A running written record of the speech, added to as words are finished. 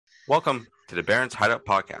Welcome to the Baron's Hideout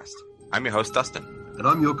Podcast. I'm your host, Dustin. And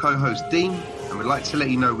I'm your co-host, Dean, and we'd like to let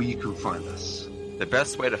you know where you can find us. The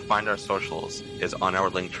best way to find our socials is on our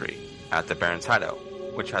link tree at the Baron's Hideout,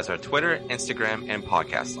 which has our Twitter, Instagram, and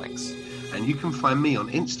podcast links. And you can find me on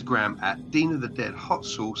Instagram at Dean of the Dead Hot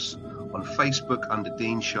Sauce, on Facebook under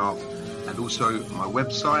Dean Sharp, and also my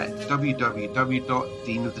website,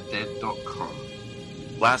 www.deanofthedead.com.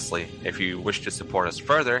 Lastly, if you wish to support us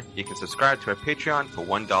further, you can subscribe to our Patreon for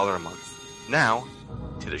 $1 a month. Now,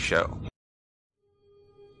 to the show.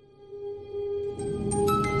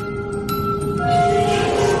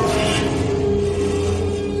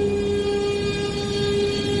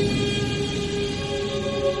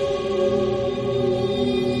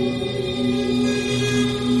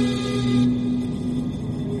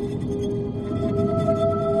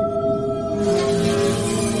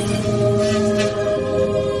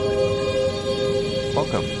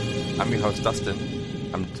 I'm your host, Dustin.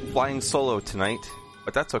 I'm flying solo tonight,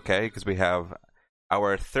 but that's okay because we have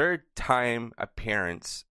our third time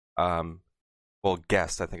appearance.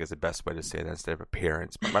 Guest, I think is the best way to say that instead of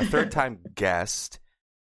appearance. But my third time guest,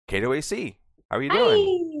 Caito Aase. How are you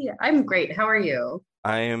doing? Hi, I'm great. How are you?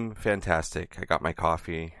 I am fantastic. I got my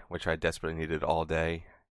coffee, which I desperately needed all day.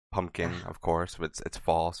 Pumpkin, of course. It's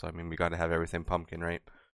fall, so I mean we got to have everything pumpkin, right?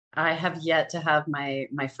 I have yet to have my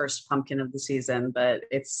first pumpkin of the season, but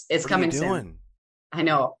it's coming soon. What are you doing? I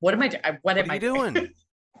know. What am I doing?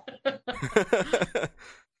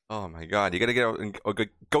 Oh my god! You gotta get out and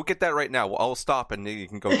go get that right now. I'll stop and you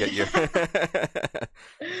can go get your.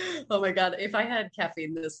 Oh my god! If I had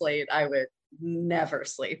caffeine this late, I would never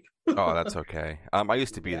sleep. Oh, that's okay. I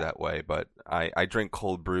used to be that way, but I drink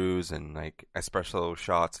cold brews and like espresso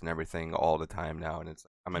shots and everything all the time now, and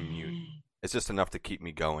I'm immune. It's just enough to keep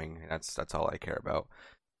me going. That's all I care about.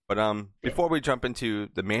 But before we jump into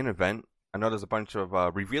the main event, I know there's a bunch of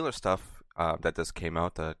revealer stuff that just came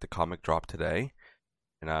out. The comic dropped today,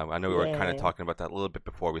 and I know we were kind of talking about that a little bit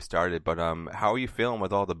before we started. But how are you feeling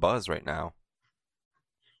with all the buzz right now?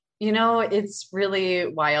 You know, it's really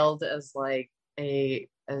wild as like a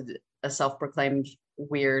self-proclaimed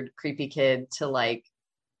weird, creepy kid to like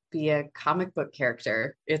be a comic book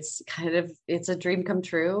character. It's a dream come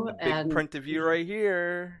true. Big print of you right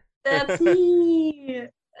here. That's me.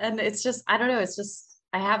 And it's just, I don't know. It's just,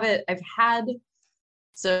 fun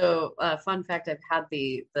fact, I've had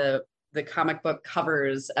the comic book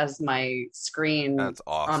covers as my screen. That's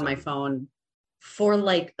awesome. On my phone for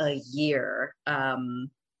like a year.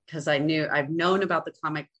 Cause I've known about the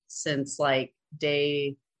comic since like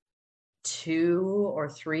day 2 or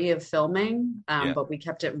 3 of filming, but we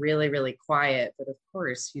kept it really, really quiet. But of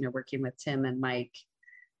course, working with Tim and Mike,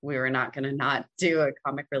 we were not going to not do a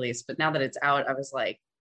comic release. But now that it's out, I was like,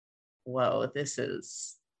 whoa, this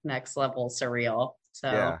is next level surreal.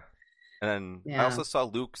 So yeah. And I also saw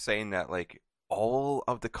Luke saying that like all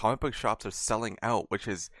of the comic book shops are selling out, which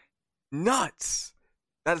is nuts.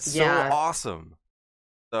 That's so awesome.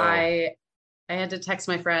 So I had to text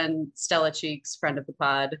my friend Stella Cheeks, friend of the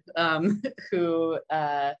pod, who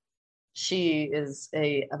she is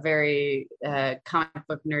a very comic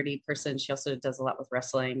book nerdy person. She also does a lot with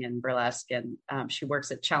wrestling and burlesque, and she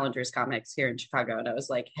works at Challengers Comics here in Chicago. And I was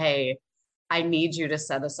like, hey, I need you to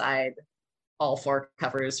set aside all 4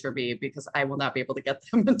 covers for me because I will not be able to get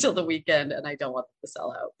them until the weekend, and I don't want them to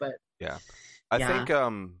sell out. But I think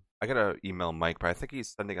I gotta email Mike, but I think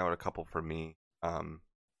he's sending out a couple for me.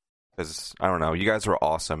 Because I don't know, you guys were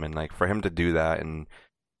awesome, and like for him to do that, and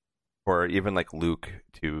for even like Luke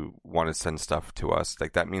to want to send stuff to us,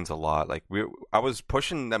 like that means a lot. Like I was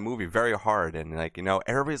pushing that movie very hard, and like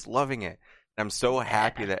everybody's loving it. And I'm so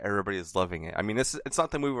happy that everybody is loving it. I mean, it's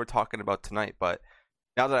something we were talking about tonight, but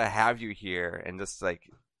now that I have you here, and just like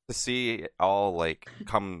to see it all like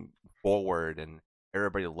come forward, and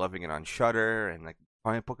everybody loving it on Shudder, and like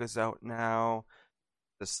comic book is out now.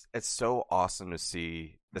 It's so awesome to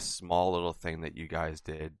see the small little thing that you guys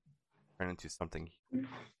did turn into something.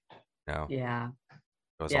 Yeah,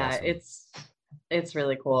 awesome. It's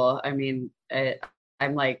really cool. I mean,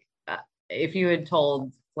 I'm like, if you had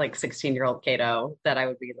told like 16-year-old Caito that I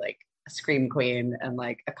would be like a scream queen and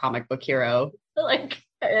like a comic book hero, like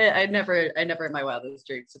I never in my wildest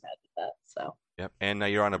dreams imagined that. So yep, and now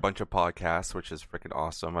you're on a bunch of podcasts, which is freaking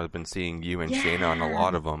awesome. I've been seeing you and Shayna on a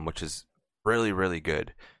lot of them, which is really, really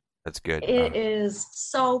good. That's good. It is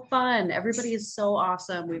so fun. Everybody is so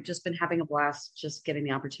awesome. We've just been having a blast just getting the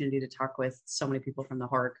opportunity to talk with so many people from the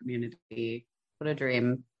horror community. What a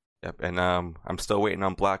dream. Yep, and I'm still waiting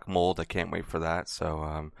on Black Mold. I can't wait for that.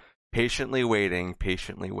 So patiently waiting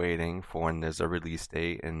for when there's a release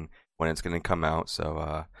date and when it's going to come out.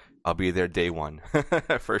 So I'll be there day one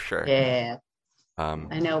for sure. Yeah. Um,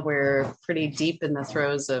 I know we're pretty deep in the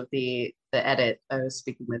throes of the edit. I was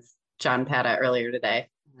speaking with John Pata earlier today,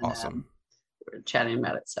 and awesome. we were chatting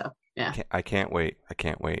about it. So yeah, I can't wait. I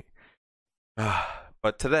can't wait.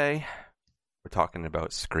 But today we're talking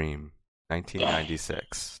about Scream,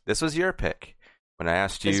 1996. This was your pick when I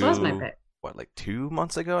asked this was my you pick. what, like 2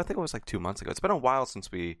 months ago? I think it was like 2 months ago. It's been a while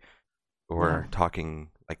since we were talking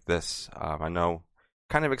like this. I know,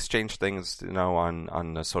 kind of exchange things,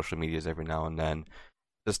 on the social medias every now and then.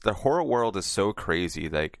 Just the horror world is so crazy.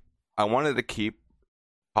 Like, I wanted to keep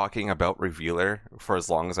talking about Revealer for as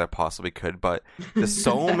long as I possibly could, but there's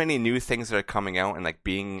so many new things that are coming out, and like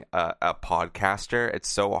being a podcaster, it's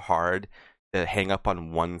so hard to hang up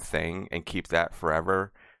on one thing and keep that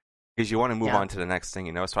forever because you want to move on to the next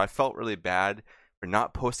thing, So I felt really bad for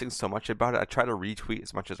not posting so much about it. I try to retweet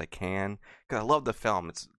as much as I can because I love the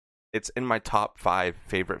film. It's in my top 5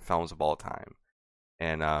 favorite films of all time,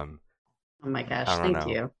 and Oh my gosh, I don't thank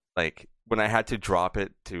know. you. Like when I had to drop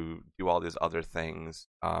it to do all these other things,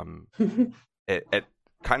 it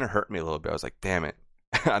kind of hurt me a little bit. I was like, damn it.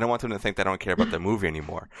 I don't want them to think that I don't care about the movie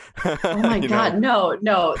anymore. Oh my God, no.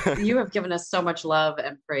 You have given us so much love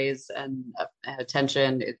and praise and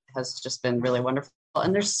attention. It has just been really wonderful.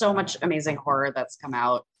 And there's so much amazing horror that's come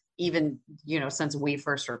out, even, since we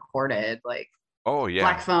first recorded, like Oh yeah.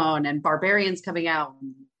 Black Phone and Barbarians coming out.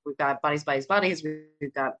 We've got Bodies, Bodies, Bodies.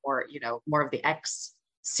 We've got more of the X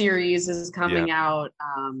series is coming out.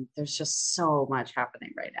 There's just so much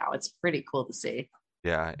happening right now. It's pretty cool to see.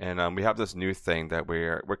 Yeah, and we have this new thing that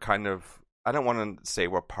we're kind of, I don't want to say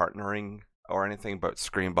we're partnering or anything, but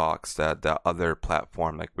Screenbox, that other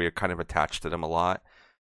platform, like we're kind of attached to them a lot.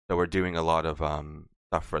 So we're doing a lot of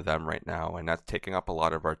stuff for them right now, and that's taking up a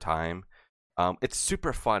lot of our time. It's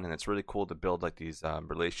super fun, and it's really cool to build like these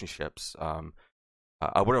relationships.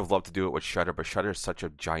 I would have loved to do it with Shudder, but Shudder is such a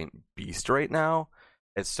giant beast right now.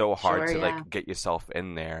 It's so hard to like get yourself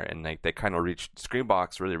in there, and like they kind of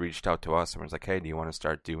Screenbox really reached out to us and was like, hey, do you want to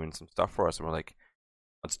start doing some stuff for us? And we're like,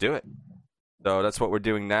 let's do it. So that's what we're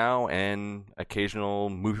doing now, and occasional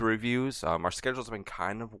movie reviews. Our schedules have been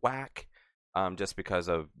kind of whack, just because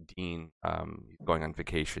of Dean going on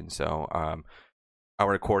vacation. So our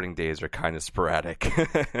recording days are kind of sporadic,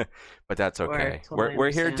 but that's okay.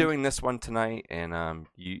 We're here doing this one tonight, and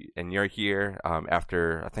you're here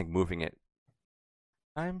after I think moving it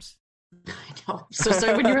times. I know.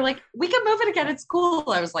 So when you were like, we can move it again, it's cool.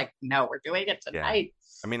 I was like, no, we're doing it tonight.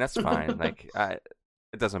 Yeah. I mean, that's fine. Like,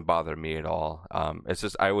 it doesn't bother me at all. It's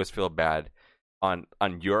just I always feel bad on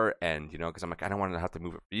your end, because I'm like, I don't want to have to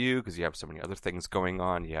move it for you because you have so many other things going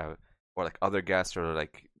on. You have, or like other guests or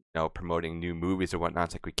like promoting new movies or whatnot.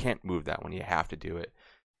 It's like we can't move that when you have to do it.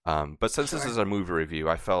 But since this is a movie review,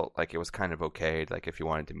 I felt like it was kind of okay. Like if you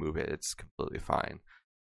wanted to move it, it's completely fine.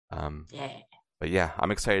 Yeah. But yeah, I'm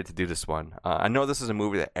excited to do this one. I know this is a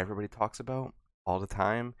movie that everybody talks about all the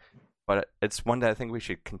time, but it's one that I think we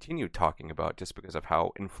should continue talking about just because of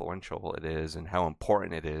how influential it is and how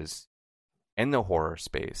important it is in the horror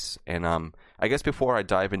space. And I guess before I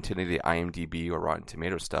dive into any of the IMDb or Rotten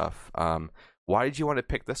Tomato stuff, why did you want to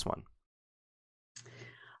pick this one?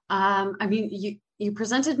 I mean, you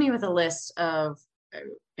presented me with a list of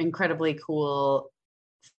incredibly cool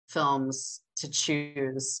films to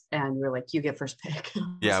choose, and you're like, you get first pick.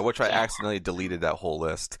 Yeah, which I accidentally deleted that whole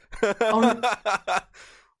list.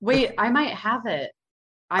 Wait, I might have it.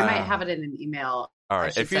 I might have it in an email. All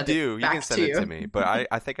right, if you do, you can send it to me. But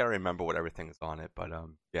I think I remember what everything's on it. But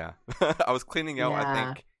yeah, I was cleaning out.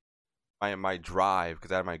 I think my drive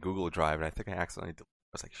because I had my Google Drive, and I think I accidentally deleted.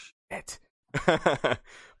 I was like, shit.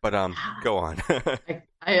 But go on.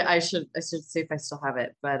 I should see if I still have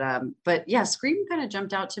it, but yeah, Scream kind of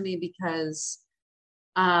jumped out to me because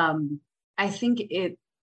I think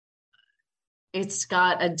it's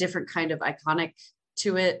got a different kind of iconic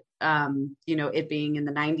to it. It being in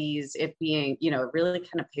the 90s, it being, it really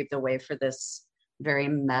kind of paved the way for this very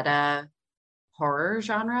meta horror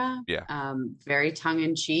genre. Yeah. Very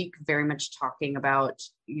tongue-in-cheek, very much talking about,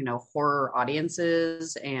 horror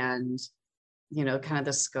audiences and, kind of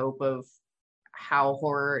the scope of how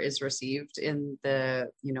horror is received in the,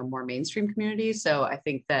 more mainstream community. So I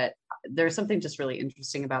think that there's something just really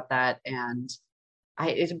interesting about that. And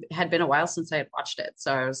it had been a while since I had watched it.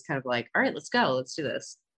 So I was kind of like, all right, let's go. Let's do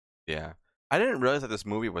this. Yeah. I didn't realize that this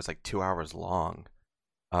movie was like 2 hours long.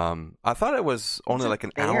 I thought it was only like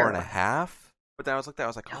an hour and a half, but then I was like,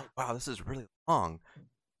 oh wow, this is really long.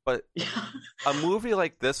 But a movie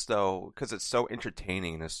like this, though, because it's so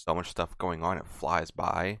entertaining and there's so much stuff going on, it flies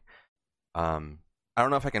by. I don't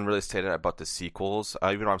know if I can really say that about the sequels,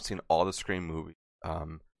 even though I've seen all the Scream movies.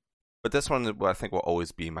 But this one, I think, will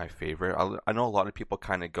always be my favorite. I know a lot of people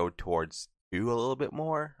kind of go towards 2 a little bit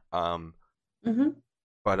more. Hmm.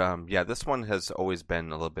 But yeah, this one has always been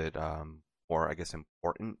a little bit more, I guess,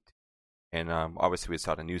 important. And obviously, we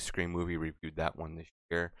saw the new Scream movie, reviewed that one this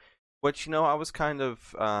year, which I was kind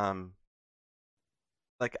of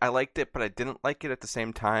like I liked it, but I didn't like it at the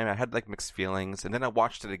same time. I had like mixed feelings, and then I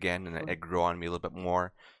watched it again, and it grew on me a little bit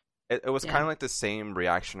more. It was kind Yeah, of like the same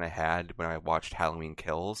reaction I had when I watched Halloween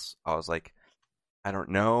Kills. I was like, I don't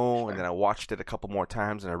know, and then sure. I watched it a couple more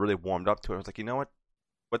times, and I really warmed up to it. I was like, you know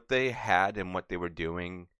what they had and what they were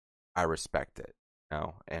doing, I respect it.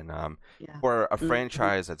 And Yeah. for a Hmm.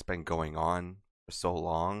 franchise that's been going on for so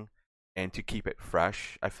long, and to keep it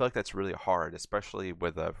fresh, I feel like that's really hard, especially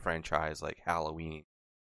with a franchise like Halloween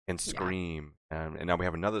and Yeah. Scream, and now we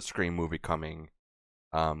have another Scream movie coming,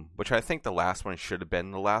 which I think the last one should have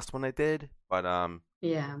been the last one they did, but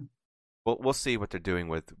Yeah. we'll see what they're doing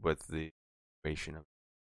with the creation of.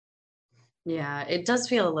 Yeah. It does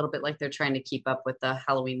feel a little bit like they're trying to keep up with the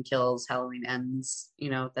Halloween Kills, Halloween Ends,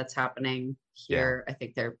 that's happening Yeah, here. I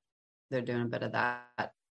think they're doing a bit of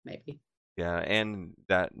that, maybe. yeah, and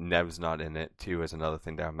that Nev's not in it too is another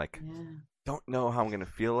thing that I'm like, Yeah. don't know how I'm gonna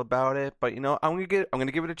feel about it, but I'm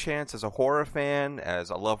gonna give it a chance as a horror fan, as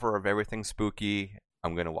a lover of everything spooky.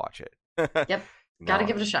 I'm gonna watch it. Yep. Gotta no,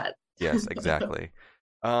 give it a shot. yes, exactly.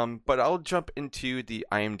 But I'll jump into the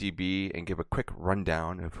IMDb and give a quick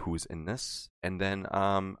rundown of who's in this, and then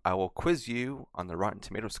I will quiz you on the Rotten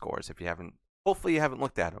Tomato scores if you haven't. Hopefully, you haven't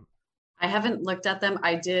looked at them. I haven't looked at them.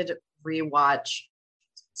 I did rewatch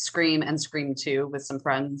Scream and Scream 2 with some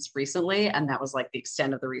friends recently, and that was like the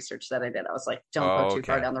extent of the research that I did. I was like, don't go too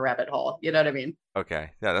far Okay, down the rabbit hole. You know what I mean?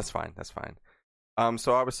 okay, yeah, that's fine. That's fine.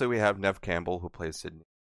 So obviously we have Nev Campbell who plays Sydney,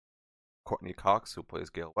 Courtney Cox who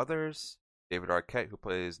plays Gail Weathers, David Arquette who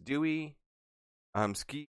plays Dewey,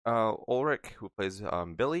 Skeet Ulrich who plays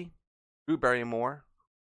Billy, Drew Barrymore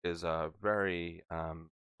is very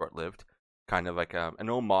short-lived, kind of like an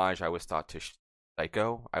homage. I always thought to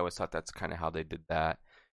Psycho. I always thought that's kind of how they did that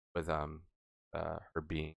with her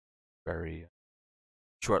being very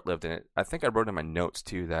short-lived in it. I think I wrote in my notes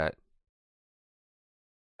too that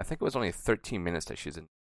I think it was only 13 minutes that she's in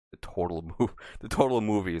the total movie. The total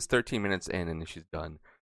movie is 13 minutes in, and then she's done.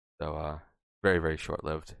 So very very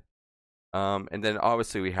short-lived. And then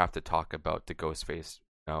obviously we have to talk about the Ghostface,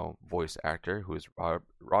 voice actor who is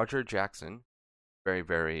Roger Jackson, very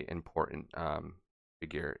very important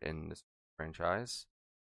figure in this franchise.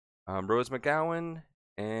 Rose McGowan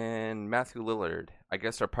and Matthew Lillard, I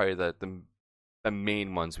guess, are probably the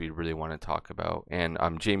main ones we really want to talk about, and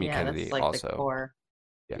Jamie Yeah, that's Kennedy like the also. core.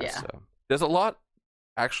 Yeah, Yeah. so there's a lot.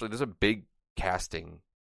 Actually, there's a big casting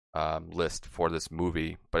list for this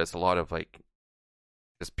movie, but it's a lot of like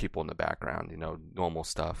just people in the background, normal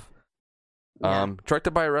stuff. Yeah.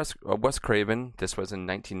 Directed by Wes Craven. This was in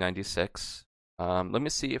 1996. Let me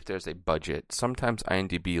see if there's a budget. Sometimes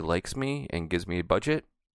IMDb likes me and gives me a budget,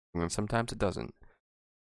 and sometimes it doesn't.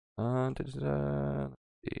 Let's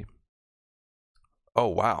see. Oh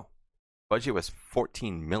wow, budget was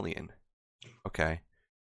 14 million. Okay,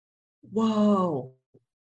 Whoa.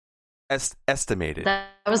 estimated. That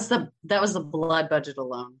was the blood budget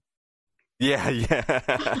alone. Yeah,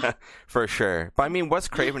 yeah, for sure. But I mean, Wes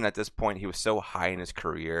Craven at this point, he was so high in his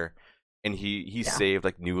career, and he Yeah. saved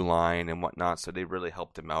like New Line and whatnot, so they really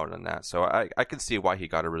helped him out on that. So I could see why he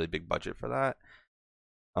got a really big budget for that.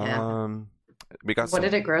 Yeah. Um, we got What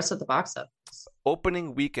did some it gross at the box office?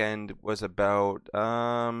 opening weekend was about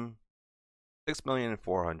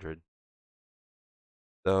 6,400,000.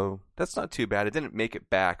 So that's not too bad. It didn't make it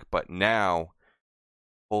back, but now,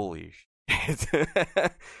 holy shit.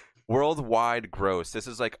 Worldwide gross. This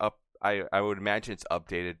is like up. I would imagine it's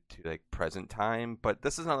updated to like present time, but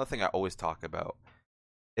this is another thing I always talk about.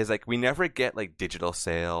 Is like we never get like digital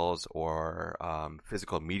sales or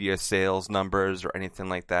physical media sales numbers or anything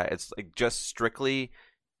like that. It's like just strictly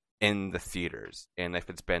in the theaters, and if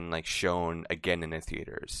it's been like shown again in the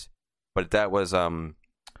theaters. But that was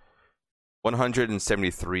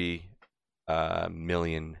 173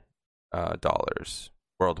 million dollars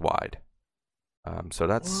worldwide. So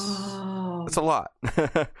that's Whoa. a lot.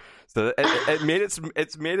 So it made its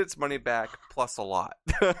money back plus a lot.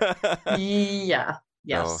 Yeah. So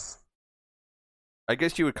Yes. I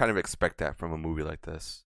guess you would kind of expect that from a movie like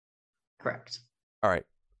this. Correct. All right,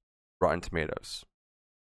 Rotten Tomatoes.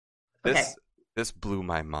 Okay. This blew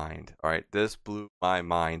my mind. All right, this blew my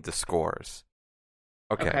mind. The scores.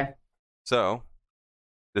 Okay, Okay. so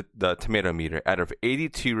the tomato meter out of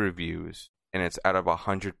 82 reviews, and it's out of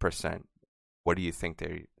 100%. What do you think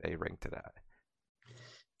they ranked it at?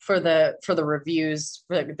 for the reviews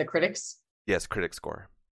for the critics. Yes, critic score.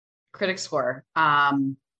 Critic score.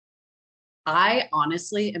 I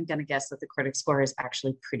honestly am going to guess that the critic score is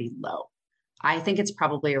actually pretty low. I think it's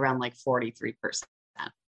probably around like 43%.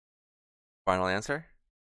 Final answer?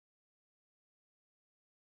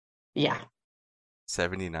 Yeah.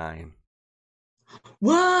 79.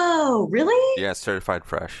 Whoa, really? Yeah, certified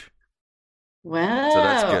fresh. Wow. So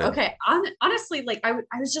that's good. Okay. Honestly, like I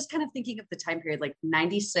was just kind of thinking of the time period, like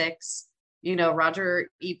 96, Roger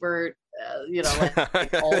Ebert,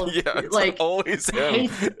 like all of yeah, it's like always him.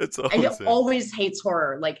 hates, It's always him. always hates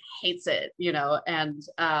horror, like hates it, and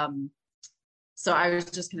so I was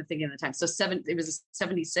just kind of thinking of the time. So it was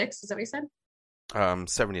 76, is that what you said?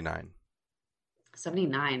 79.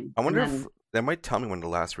 79. I wonder if that might tell me when the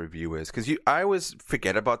last review is, because I always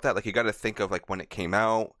forget about that. Like, you got to think of like when it came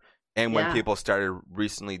out and when people started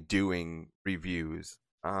recently doing reviews.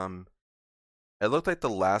 It looked like the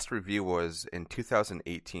last review was in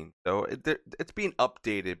 2018, so it's being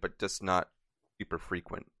updated, but just not super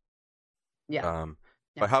frequent. Yeah.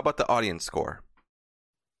 But how about the audience score?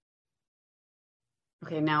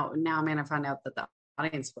 Okay, now I'm gonna find out that the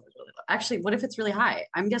audience score is really low. Actually, what if it's really high?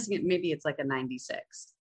 I'm guessing maybe it's like a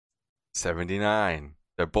 96. 79.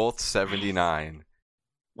 They're both 79.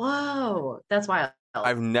 Whoa, that's wild.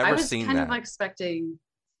 I've never seen that. I was kind of expecting.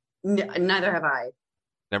 Neither have I.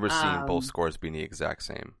 Never seen both scores being the exact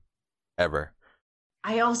same, ever.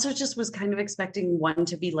 I also just was kind of expecting one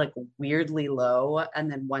to be like weirdly low and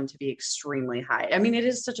then one to be extremely high. I mean, it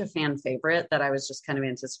is such a fan favorite that I was just kind of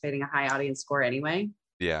anticipating a high audience score anyway.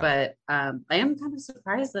 Yeah. But I am kind of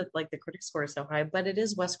surprised that like the critic score is so high, but it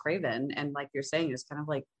is Wes Craven. And like you're saying, it's kind of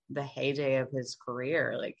like the heyday of his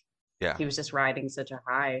career. Like he was just riding such a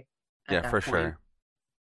high. Yeah, for sure.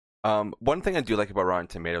 One thing I do like about Rotten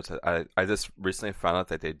Tomatoes, I just recently found out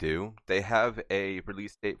that they have a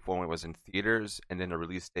release date for when it was in theaters and then a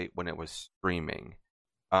release date when it was streaming.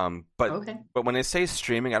 But when they say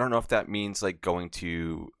streaming, I don't know if that means like going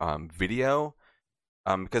to video,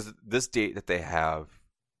 because this date that they have,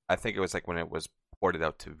 I think it was like when it was ported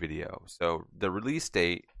out to video. So the release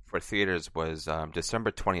date for theaters was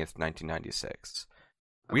December 20th, 1996.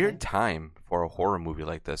 Weird time for a horror movie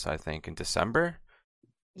like this, I think, in December.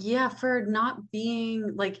 Yeah, for not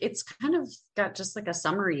being like, it's kind of got just like a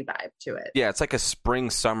summery vibe to it. Yeah, it's like a spring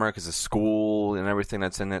summer because of school and everything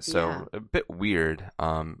that's in it. So a bit weird.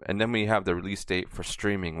 And then we have the release date for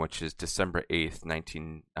streaming, which is December 8th,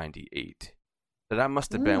 1998. So that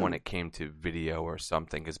must have been when it came to video or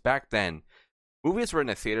something. Because back then, movies were in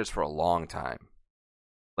the theaters for a long time.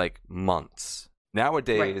 Like months.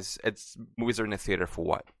 Nowadays, movies are in the theater for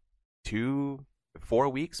what? 4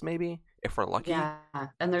 weeks maybe? If we're lucky. Yeah,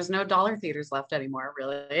 and there's no dollar theaters left anymore,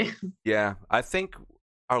 really. Yeah, I think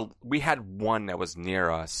we had one that was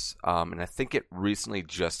near us, and I think it recently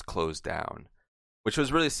just closed down, which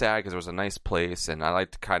was really sad because it was a nice place, and I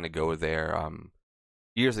like to kind of go there.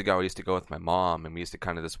 Years ago, I used to go with my mom, and we used to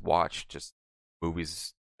kind of just watch just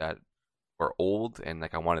movies that were old, and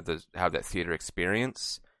like I wanted to have that theater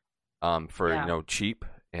experience for cheap,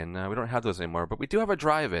 and we don't have those anymore, but we do have a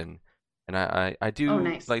drive-in. And I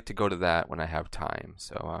do like to go to that when I have time,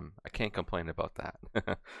 so I can't complain about that.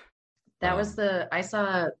 That was I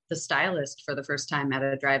saw The Stylist for the first time at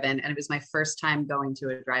a drive-in, and it was my first time going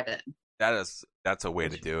to a drive-in. That's a way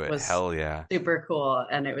to do it. Hell yeah, super cool,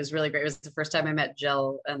 and it was really great. It was the first time I met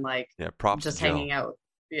Jill, and like props just to Jill. Hanging out.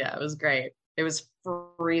 Yeah, it was great. It was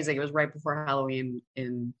freezing. It was right before Halloween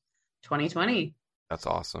in 2020. That's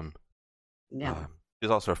awesome. Yeah,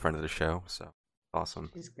 she's also a friend of the show, so awesome.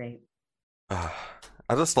 She's great.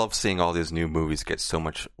 I just love seeing all these new movies get so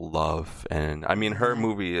much love, and I mean, her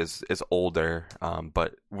movie is older,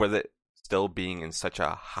 but with it still being in such a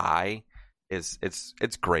high, it's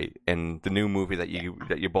great. And the new movie that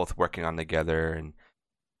you're both working on together, and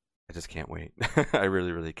I just can't wait. I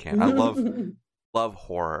really, really can't. I love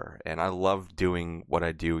horror, and I love doing what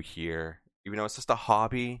I do here. Even though it's just a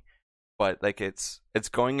hobby, but like it's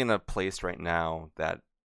going in a place right now that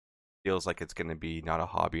feels like it's going to be not a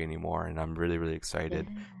hobby anymore, and I'm really, really excited.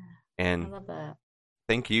 And I love that.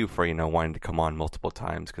 Thank you for wanting to come on multiple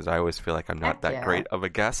times, because I always feel like I'm not that great of a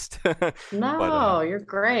guest. No, but, you're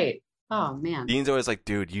great. Oh man, Dean's always like,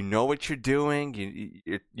 dude, you know what you're doing.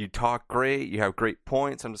 You talk great. You have great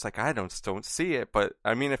points. I'm just like, I don't see it. But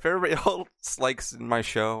I mean, if everybody else likes my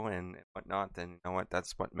show and whatnot, then you know what?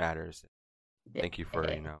 That's what matters. Thank you for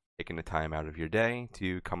taking the time out of your day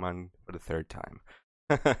to come on for the third time.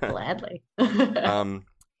 Gladly.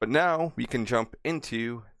 But now we can jump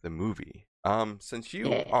into the movie. Since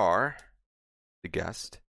you are the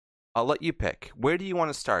guest, I'll let you pick. Where do you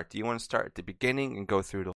want to start? Do you want to start at the beginning and go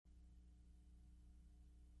through the...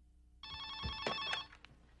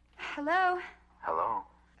 Hello? Hello?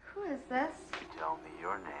 Who is this? You tell me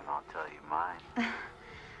your name, I'll tell you mine.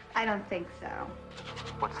 I don't think so.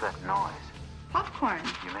 What's that noise? Popcorn.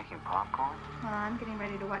 You making popcorn? Well, I'm getting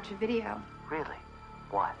ready to watch a video. Really?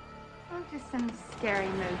 What? Oh, just some scary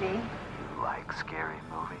movie. You like scary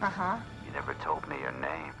movies? Uh-huh. You never told me your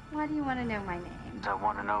name. Why do you want to know my name? I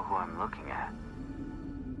want to know who I'm looking at.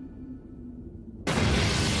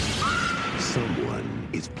 Someone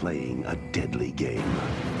is playing a deadly game.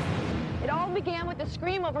 It all began with a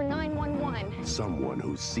scream over 911. Someone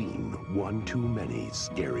who's seen one too many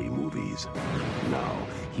scary movies. Now,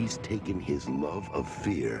 he's taken his love of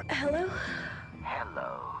fear Hello?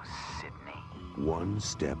 Hello, Sydney. one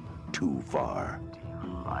step too far. Do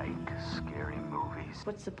you like scary movies?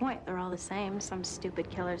 What's the point? They're all the same. Some stupid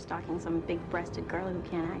killer stalking some big-breasted girl who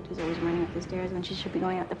can't act, who's always running up the stairs when she should be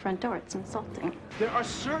going out the front door. It's insulting. There are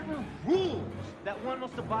certain rules that one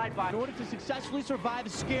must abide by in order to successfully survive a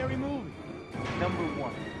scary movie. Number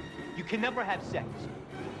one, you can never have sex.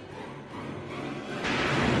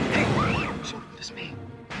 Hey, this me.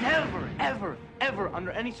 Never, ever, ever,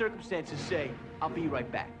 under any circumstances, say, I'll be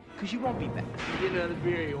right back. Because you won't be back. Get another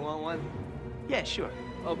beer, you want one? Yeah, sure.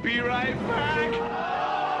 I'll be right back.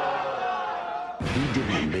 He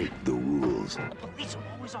didn't make the rules. The police are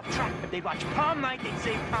always off track. If they watch prom night, they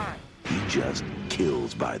save time. He just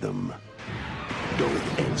kills by them.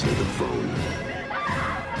 Don't answer the phone.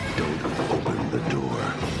 Don't open the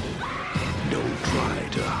door. Don't try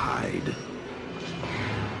to hide.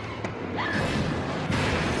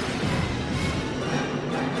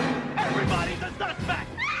 Everybody's a suspect.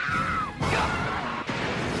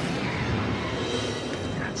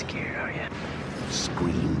 You're not scared, are you?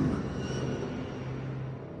 Scream.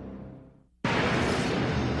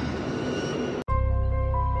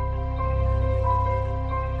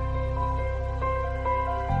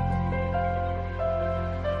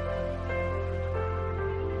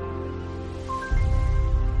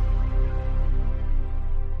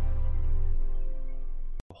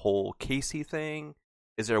 whole Casey thing?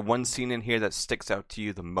 Is there one scene in here that sticks out to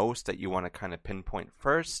you the most that you want to kind of pinpoint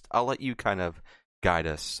first? I'll let you kind of guide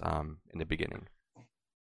us in the beginning.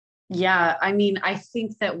 Yeah, I mean, I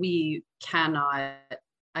think that we cannot.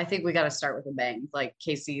 I think we got to start with a bang. Like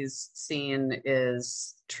Casey's scene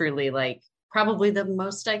is truly like probably the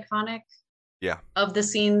most iconic. Yeah. Of the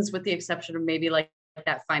scenes, with the exception of maybe like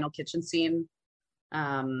that final kitchen scene.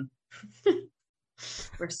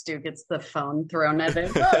 Where Stu gets the phone thrown at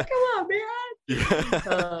him. Oh, come on, man.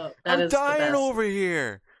 Yeah. I'm Is dying over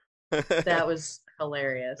here. That was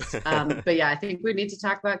hilarious. But yeah, I think we need to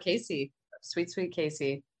talk about Casey. Sweet, sweet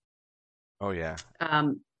Casey. Oh yeah.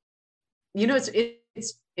 You know,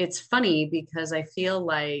 it's funny because I feel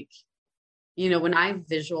like, you know, when I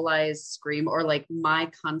visualize Scream, or like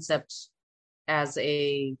my concept as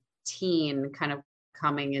a teen kind of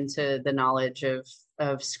coming into the knowledge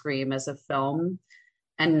of Scream as a film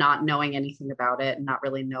and not knowing anything about it and not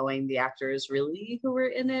really knowing the actors really who were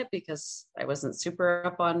in it, because I wasn't super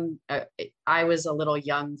up on, I was a little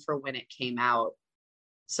young for when it came out,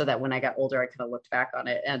 so that when I got older, I kind of looked back on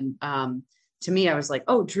it. And to me, I was like,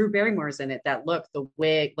 oh, Drew Barrymore's in it. That look, the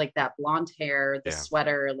wig, like that blonde hair, the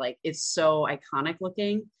sweater, like it's so iconic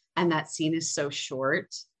looking. And that scene is so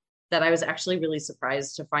short that I was actually really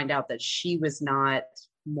surprised to find out that she was not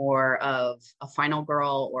more of a final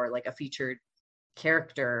girl or like a featured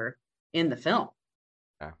character in the film.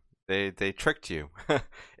 Yeah, they tricked you.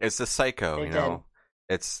 It's the Psycho, They you know.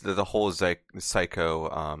 did. It's the whole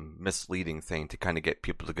Psycho misleading thing to kind of get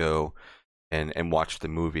people to go and watch the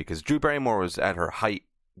movie, because Drew Barrymore was at her height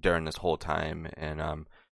during this whole time, and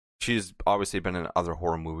she's obviously been in other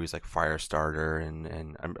horror movies like Firestarter,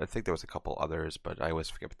 and I think there was a couple others, but I always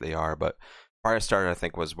forget what they are. But Firestarter, I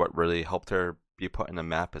think, was what really helped her be put in the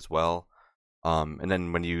map as well. And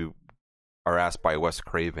then when you are asked by Wes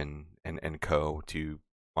Craven and co to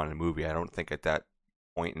on a movie, I don't think at that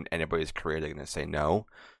point in anybody's career they're going to say no,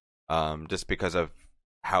 just because of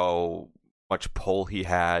how much pull he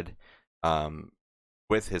had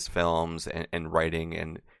with his films and writing.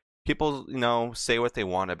 And people, you know, say what they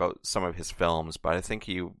want about some of his films, but I think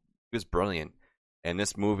he was brilliant. And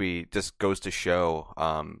this movie just goes to show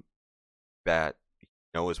that he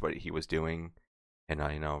knows what he was doing. And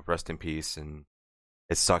you know, rest in peace. And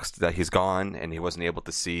it sucks that he's gone and he wasn't able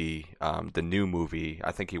to see the new movie.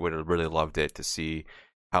 I think he would have really loved it to see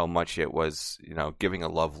how much it was, you know, giving a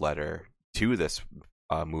love letter to this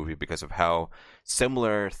movie, because of how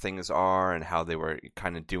similar things are and how they were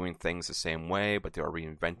kind of doing things the same way, but they were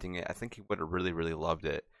reinventing it. I think he would have really, really loved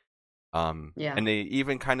it. And they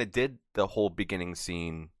even kind of did the whole beginning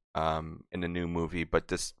scene in the new movie, but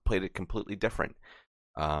just played it completely different.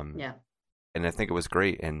 And I think it was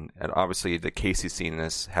great. And obviously, the Casey scene in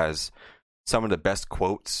this has some of the best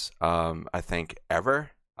quotes I think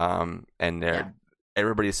ever. And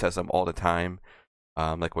everybody says them all the time.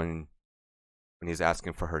 Like when he's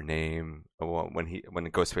asking for her name, or when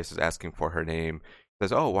Ghostface is asking for her name, he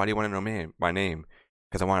says, "Oh, why do you want to know my name?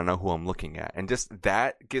 Because I want to know who I'm looking at." And just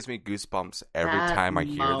that gives me goosebumps every time I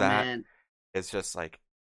hear that. It's just like,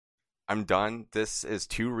 I'm done. This is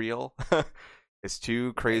too real. It's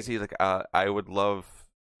too crazy. Like I would love.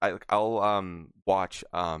 I'll watch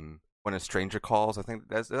When a Stranger Calls. I think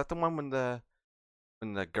is that the one when the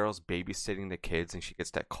girl's babysitting the kids and she gets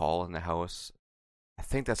that call in the house. I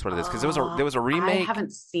think that's what it is, because there was a remake. I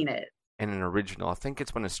haven't seen it. And an original. I think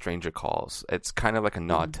it's When a Stranger Calls. It's kind of like a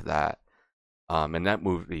nod to that. And that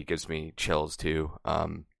movie gives me chills too.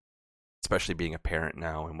 Especially being a parent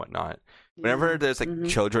now and whatnot. Whenever there's like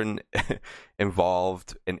children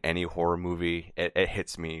involved in any horror movie, it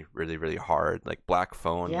hits me really, really hard. Like Black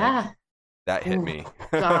Phone. Yeah. Like, that hit me.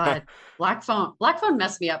 God. Black Phone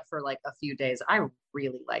messed me up for like a few days. I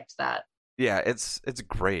really liked that. Yeah, it's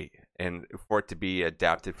great. And for it to be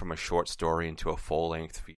adapted from a short story into a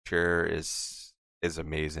full-length feature is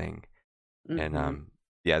amazing. And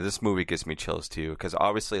this movie gives me chills too, because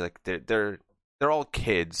obviously like they're all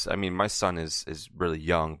kids. I mean, my son is really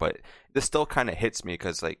young, but this still kind of hits me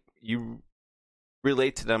because like you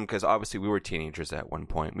relate to them, because obviously we were teenagers at one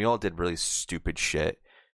point. We all did really stupid shit.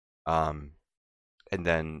 And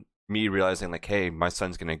then me realizing like, hey, my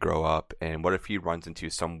son's gonna grow up, and what if he runs into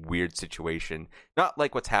some weird situation, not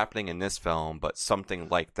like what's happening in this film, but something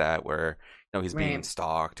like that where he's being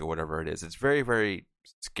stalked or whatever it is. It's very, very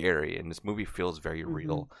scary, and this movie feels very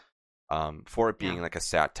real. For it being like a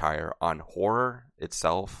satire on horror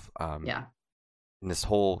itself. And this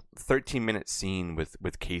whole 13-minute scene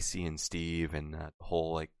with Casey and Steve, and the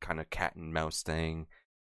whole like kind of cat and mouse thing,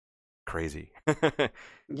 crazy.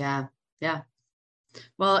 Yeah.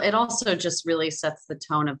 Well, it also just really sets the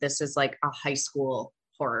tone of this as like a high school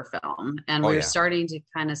horror film. And we're starting to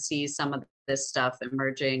kind of see some of this stuff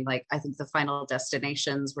emerging. Like, I think the Final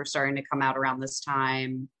Destinations were starting to come out around this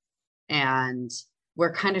time. And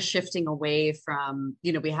we're kind of shifting away from,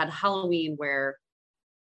 we had Halloween where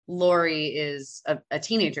Laurie is a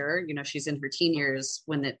teenager, she's in her teen years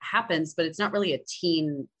when it happens, but it's not really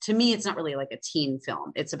to me, it's not really like a teen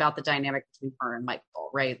film. It's about the dynamic between her and Michael,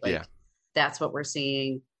 right? Like, that's what we're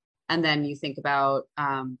seeing. And then you think about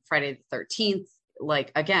Friday the 13th, like,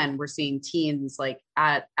 again, we're seeing teens like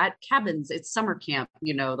at cabins. It's summer camp,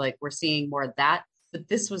 like we're seeing more of that. But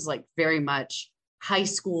this was like very much high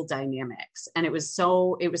school dynamics. And it was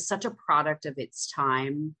such a product of its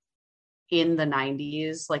time in the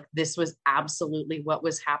 90s. Like, this was absolutely what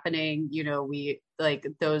was happening. We're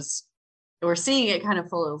seeing it kind of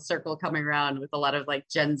full circle coming around with a lot of like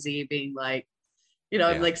Gen Z being like,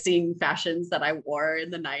 I'm like seeing fashions that I wore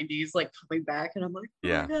in the 90s, like coming back, and I'm like, oh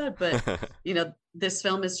my God. But, this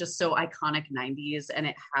film is just so iconic 90s, and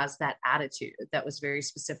it has that attitude that was very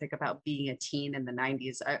specific about being a teen in the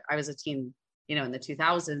 90s. I was a teen, in the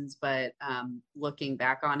 2000s, but looking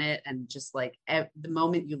back on it, and just like the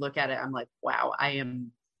moment you look at it, I'm like, wow, I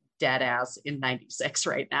am dead ass in 96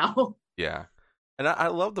 right now. Yeah. And I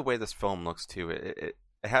love the way this film looks too. It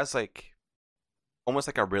has like almost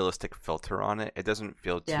like a realistic filter on it. It doesn't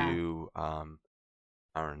feel too I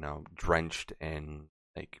don't know, drenched in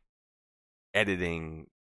like editing,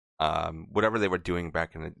 whatever they were doing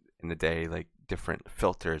back in the day, like different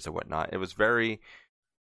filters or whatnot. It was very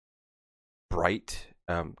bright,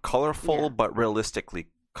 colorful, but realistically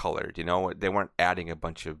colored. They weren't adding a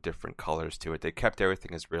bunch of different colors to it. They kept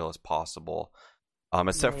everything as real as possible,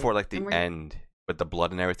 except for like the end with the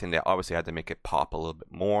blood and everything. They obviously had to make it pop a little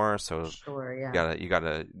bit more, so you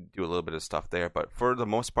gotta do a little bit of stuff there. But for the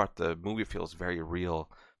most part, the movie feels very real.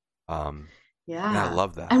 And I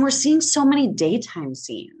love that. And we're seeing so many daytime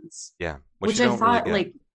scenes, which I thought really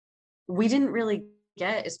like we didn't really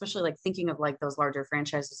get, especially like thinking of like those larger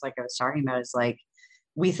franchises like I was talking about. Is like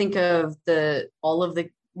we think of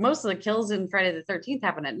most of the kills in Friday the 13th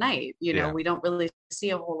happen at night. We don't really see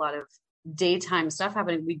a whole lot of daytime stuff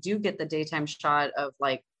happening. We do get the daytime shot of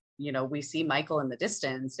like, we see Michael in the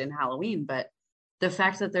distance in Halloween, but the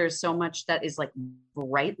fact that there's so much that is like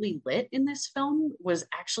brightly lit in this film was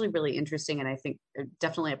actually really interesting. And I think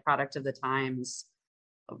definitely a product of the times.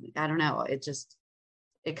 I don't know.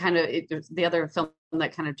 The other film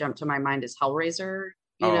that kind of jumped to my mind is Hellraiser,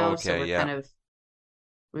 so we're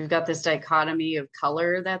we've got this dichotomy of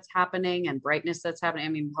color that's happening and brightness that's happening. I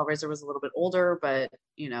mean, Hellraiser was a little bit older, but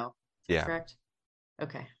Yeah. Correct?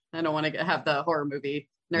 Okay. I don't want to have the horror movie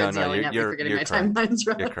No, nerds yelling at me for getting my correct. timelines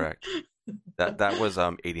wrong. You're correct. That was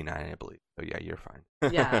 89, I believe. So yeah, you're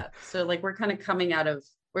fine. Yeah. So like we're kind of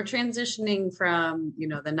we're transitioning from,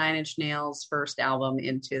 the Nine Inch Nails first album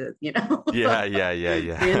into, Yeah.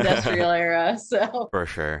 the industrial era. So For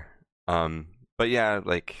sure. But yeah,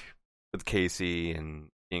 like with Casey and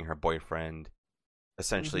being her boyfriend,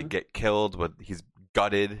 essentially get killed. He's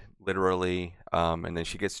gutted, literally. And then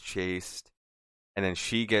she gets chased, and then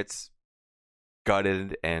she gets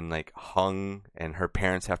gutted and like hung, and her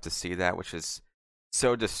parents have to see that, which is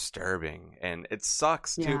so disturbing. And it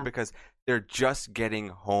sucks too because they're just getting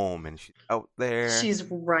home, and she's out there. She's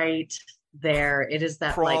right there. It is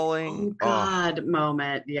that crawling. like, oh God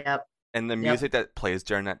moment. Yep. And the music that plays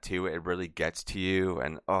during that too, it really gets to you,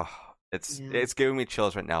 and it's giving me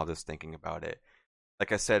chills right now just thinking about it.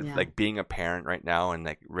 Like I said, like being a parent right now and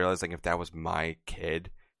like realizing if that was my kid,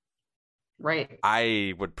 right,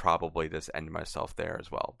 I would probably just end myself there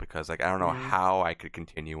as well, because like I don't know how I could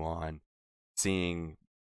continue on seeing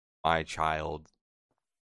my child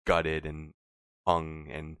gutted and hung,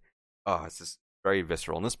 and it's just very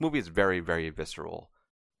visceral. And this movie is very, very visceral.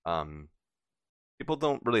 People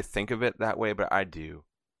don't really think of it that way, but I do,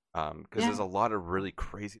 because there's a lot of really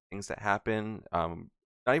crazy things that happen.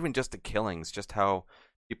 Not even just the killings, just how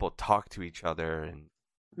people talk to each other,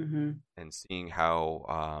 and seeing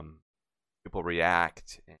how people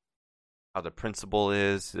react, and how the principal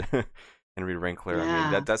is Henry Winkler.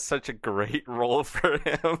 I mean, that's such a great role for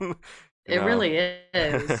him. It really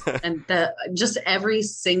is. And just every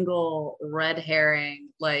single red herring,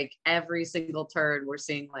 like every single turn, we're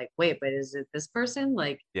seeing like, wait, but is it this person?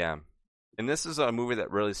 Like, yeah. And this is a movie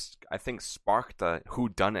that really, I think, sparked a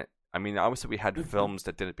whodunit. I mean, obviously we had films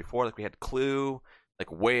that did it before, like we had Clue,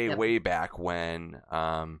 like way back when.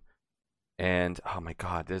 And oh my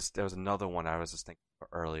God, there was another one I was just thinking of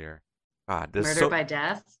earlier. God, Murder by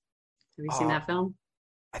Death. Have you seen that film?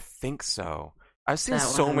 I think so. I've seen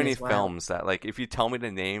so many films that, like, if you tell me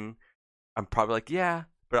the name, I'm probably like, yeah,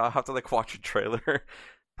 but I'll have to like watch a trailer,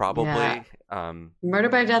 probably. Yeah. Murder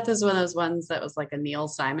by Death is one of those ones that was like a Neil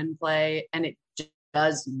Simon play, and it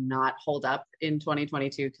does not hold up in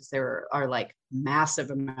 2022 because there are like massive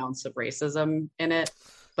amounts of racism in it.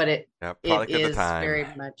 But it is very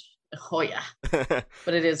much. Oh yeah,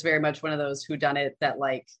 but it is very much one of those whodunit that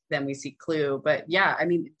like then we see Clue. But yeah, I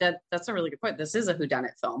mean that's a really good point. This is a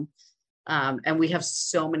whodunit film. And we have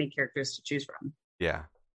so many characters to choose from. Yeah.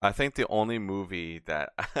 I think the only movie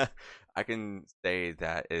that I can say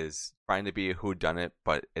that is trying to be a whodunit,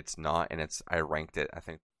 but it's not, and I ranked it, I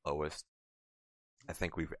think, lowest I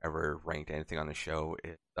think we've ever ranked anything on the show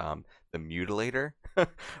is The Mutilator.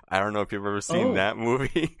 I don't know if you've ever seen that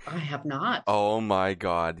movie. I have not. Oh my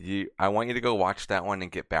God. I want you to go watch that one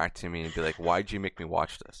and get back to me and be like, why'd you make me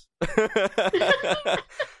watch this?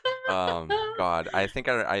 God, I think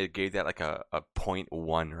I gave that like a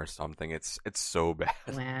 0.1 or something. It's so bad.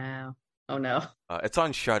 Wow. Oh no. It's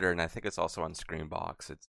on Shudder, and I think it's also on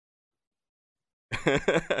Screambox. It's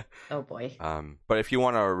oh boy. But if you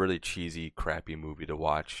want a really cheesy, crappy movie to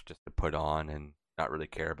watch, just to put on and not really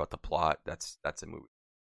care about the plot, that's a movie.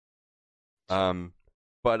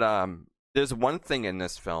 But there's one thing in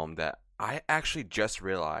this film that I actually just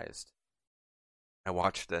realized. I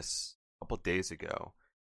watched this a couple days ago.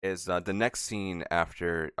 Is the next scene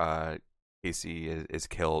after Casey is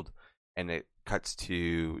killed, and it cuts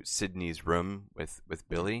to Sydney's room with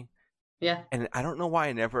Billy. Yeah. And I don't know why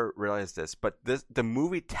I never realized this, but the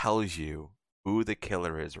movie tells you who the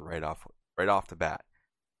killer is right off the bat.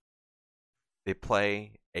 They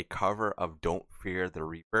play a cover of Don't Fear the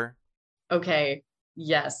Reaper. Okay.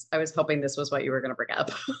 Yes. I was hoping this was what you were going to bring up.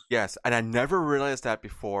 Yes. And I never realized that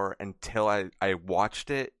before until I watched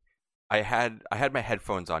it. I had my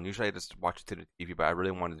headphones on. Usually I just watch it through the TV, but I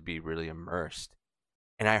really wanted to be really immersed.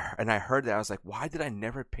 And I heard that. I was like, why did I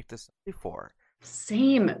never pick this up before?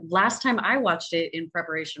 Same. Last time I watched it in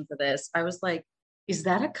preparation for this, I was like, is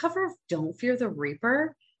that a cover of Don't Fear the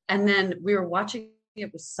Reaper? And then we were watching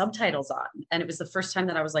it with subtitles on. And it was the first time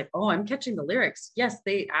that I was like, oh, I'm catching the lyrics. Yes,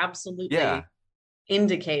 they absolutely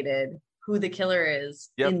indicated who the killer is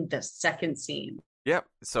in the second scene. Yep.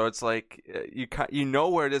 So it's like you know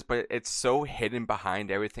where it is, but it's so hidden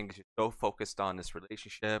behind everything because you're so focused on this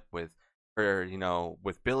relationship with her,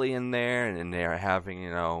 with Billy in there, and they're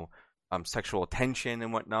having, sexual tension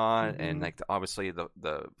and whatnot, and like obviously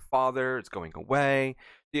the father is going away.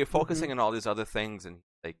 You're focusing on all these other things, and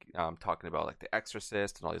like talking about like The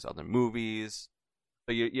Exorcist and all these other movies.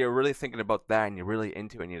 So you're really thinking about that, and you're really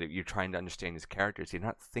into it, and you're trying to understand these characters. You're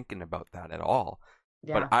not thinking about that at all.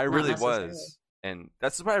 Yeah, but I really was. And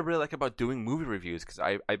that's what I really like about doing movie reviews, because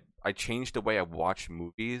I changed the way I watch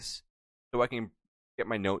movies so I can get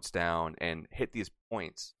my notes down and hit these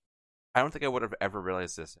points. I don't think I would have ever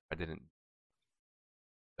realized this if I didn't.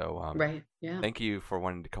 So right, yeah. Thank you for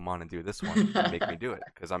wanting to come on and do this one and make me do it,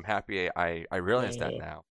 because I'm happy I realized that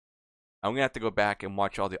now. I'm gonna have to go back and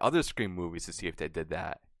watch all the other Scream movies to see if they did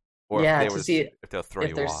that, or see if they'll throw you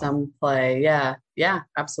if there's off. some play. Yeah,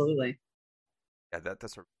 absolutely. Yeah,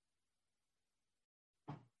 that's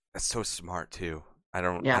so smart too. I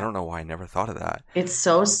don't know why I never thought of that. It's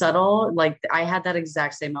so subtle. Like, I had that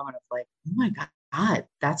exact same moment of like, oh my God,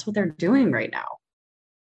 that's what they're doing right now.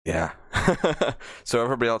 Yeah. So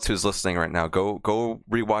everybody else who's listening right now, go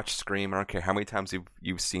rewatch Scream. I don't care how many times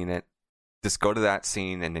you've seen it. Just go to that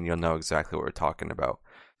scene and then you'll know exactly what we're talking about.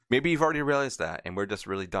 Maybe you've already realized that and we're just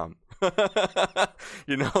really dumb.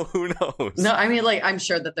 Who knows? No, I mean, like, I'm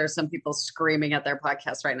sure that there's some people screaming at their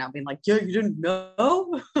podcast right now being like, yeah, you didn't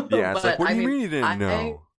know? Yeah, it's like, what do you mean you didn't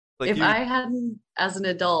know? Like, if I hadn't, as an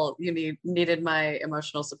adult, needed my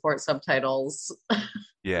emotional support subtitles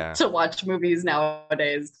to watch movies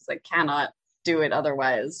nowadays, because I cannot do it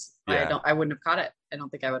otherwise. Yeah. I wouldn't have caught it. I don't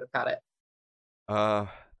think I would have caught it. I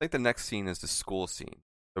think the next scene is the school scene.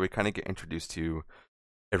 So we kind of get introduced to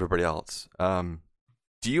everybody else.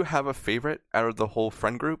 Do you have a favorite out of the whole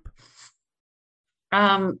friend group?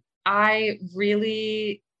 I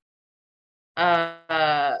really,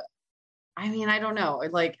 I mean, I don't know.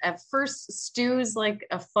 Like, at first, Stu's like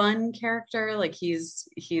a fun character. Like, he's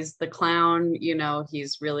the clown,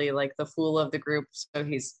 he's really like the fool of the group. So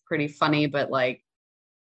he's pretty funny. But like,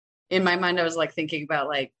 in my mind, I was like thinking about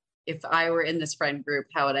like, if I were in this friend group,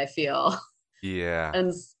 how would I feel? Yeah.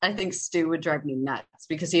 And I think Stu would drive me nuts,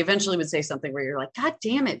 because he eventually would say something where you're like, God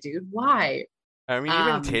damn it, dude, why? I mean,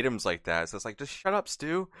 even Tatum's like that. So it's like, just shut up,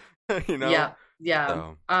 Stu. Yeah.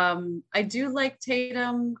 So. I do like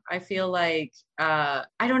Tatum. I feel like, I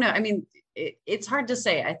don't know. I mean, it's hard to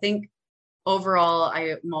say. I think overall,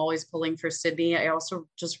 I'm always pulling for Sydney. I also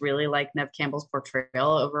just really like Neve Campbell's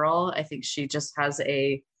portrayal overall. I think she just has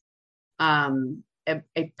a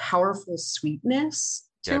powerful sweetness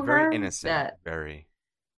to her. Very innocent. Very.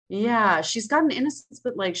 Yeah, she's got an innocence,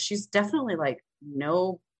 but like, she's definitely like,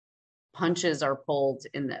 no punches are pulled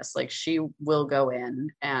in this. Like, she will go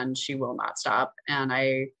in and she will not stop. And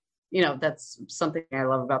that's something I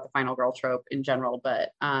love about the final girl trope in general.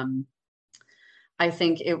 But I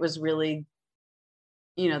think it was really,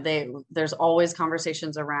 there's always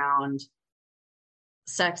conversations around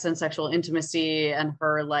sex and sexual intimacy, and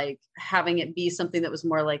her like having it be something that was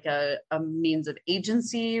more like a means of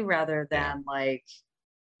agency rather than like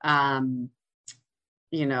no,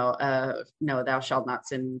 thou shalt not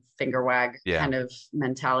sin, finger wag kind of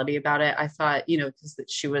mentality about it. I thought, because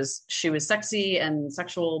she was sexy and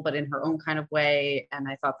sexual, but in her own kind of way. And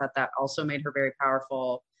I thought that also made her very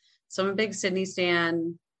powerful. So I'm a big Sydney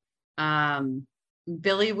stan.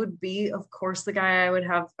 Billy would be, of course, the guy I would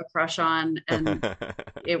have a crush on, and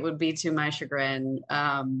it would be to my chagrin.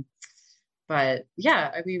 But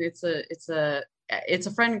yeah, I mean, it's a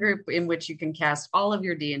friend group in which you can cast all of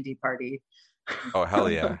your D&D party. Oh, hell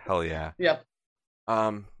yeah. Yep.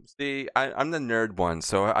 See, I'm the nerd one,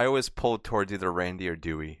 so I always pull towards either Randy or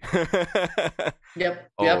Dewey.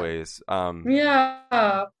 Yep. Always. Yeah.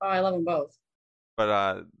 Oh, I love them both.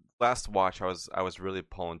 But last watch, I was really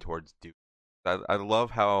pulling towards Dewey. I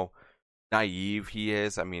love how naive he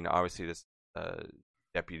is. I mean, obviously, this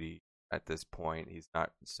deputy at this point, he's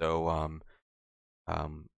not so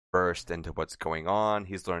burst into what's going on.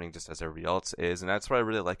 He's learning just as everybody else is, and that's what I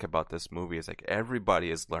really like about this movie. Is like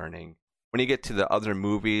everybody is learning. When you get to the other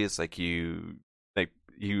movies, like you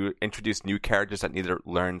introduce new characters that need to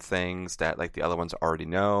learn things that like the other ones already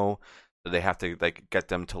know. So they have to like get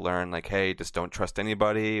them to learn like, hey, just don't trust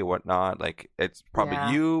anybody or whatnot. Like, it's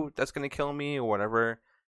probably you that's gonna kill me or whatever.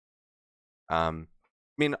 I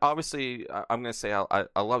mean, obviously, I'm gonna say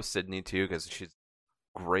I love Sydney too, because she's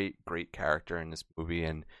a great character in this movie,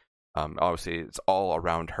 and obviously it's all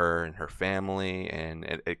around her and her family, and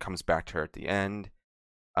it comes back to her at the end.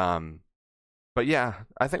 But yeah,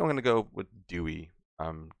 I think I'm gonna go with Dewey.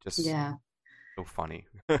 So funny.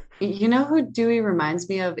 You know who Dewey reminds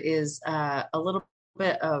me of is a little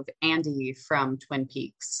bit of Andy from Twin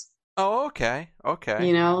Peaks. Oh, okay.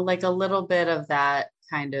 Like a little bit of that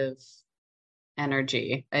kind of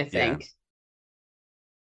energy, I think.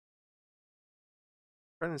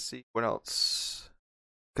 Trying to see what else,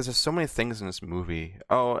 because there's so many things in this movie.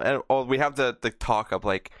 We have the talk of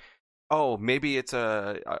like, oh, maybe it's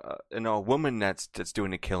a woman that's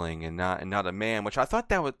doing the killing and not a man, which I thought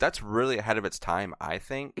that's really ahead of its time. I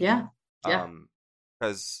think. Yeah.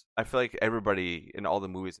 because I feel like everybody in all the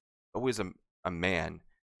movies, always a man.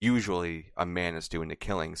 Usually, a man is doing the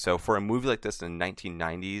killing. So for a movie like this in the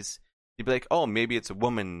 1990s, you'd be like, oh, maybe it's a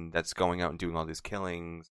woman that's going out and doing all these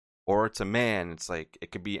killings, or it's a man. It's like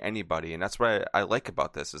it could be anybody, and that's what I like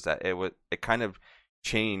about this is that it kind of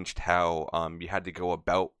changed how you had to go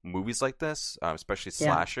about movies like this, especially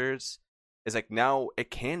slashers. Is like now it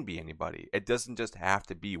can be anybody. It doesn't just have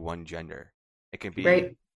to be one gender. It can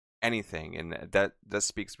be anything, and that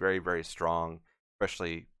speaks very, very strong,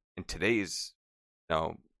 especially in today's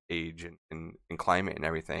age and climate and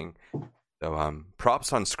everything. So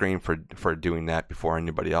props on Scream for doing that before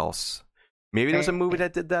anybody else. Maybe there was a movie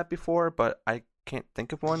that did that before, but I can't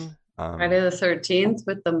think of one. Friday the 13th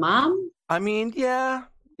with the mom. I mean, yeah.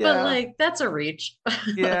 But like that's a reach.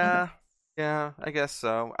 Yeah, I guess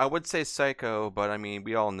so. I would say Psycho, but I mean,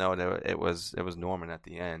 we all know that it was Norman at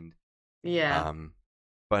the end. Yeah.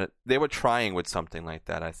 But they were trying with something like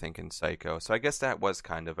that, I think, in Psycho. So I guess that was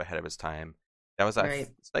kind of ahead of its time. That was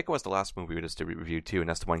Psycho was the last movie we just did review too, and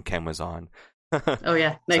that's the one Ken was on. Oh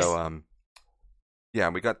yeah, nice. So yeah,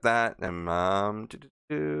 we got that, and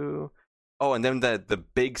oh, and then the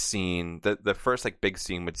big scene, the first like big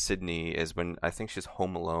scene with Sydney is when I think she's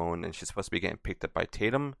home alone and she's supposed to be getting picked up by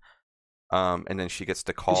Tatum, and then she gets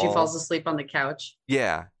the call. And she falls asleep on the couch.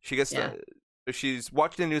 Yeah, she gets she's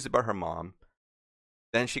watching the news about her mom.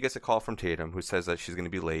 Then she gets a call from Tatum who says that she's going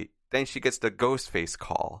to be late. Then she gets the Ghostface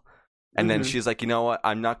call. And then she's like, you know what?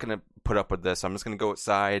 I'm not going to put up with this. I'm just going to go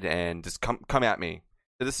outside and just come at me.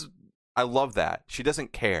 So I love that. She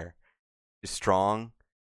doesn't care. She's strong.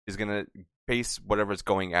 She's going to face whatever's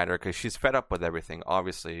going at her because she's fed up with everything,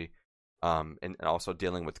 obviously. And also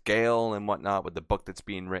dealing with Gail and whatnot with the book that's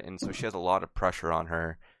being written. So she has a lot of pressure on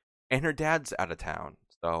her. And her dad's out of town.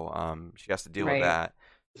 So she has to deal with that.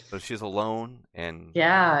 So she's alone, and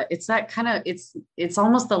it's that kind of it's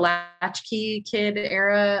almost the latchkey kid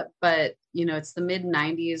era, but it's the mid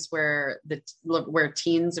 90s where where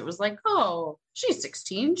teens, it was like, oh, she's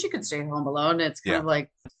 16, she could stay home alone. It's kind of like,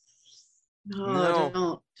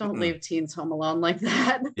 no, don't leave teens home alone like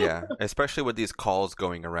that. Yeah, especially with these calls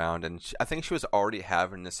going around, and I think she was already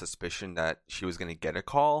having the suspicion that she was going to get a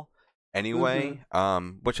call anyway,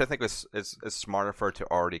 which I think is smarter for her to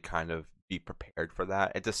already kind of be prepared for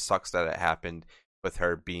that. It just sucks that it happened with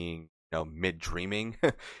her being mid dreaming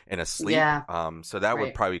and asleep. So that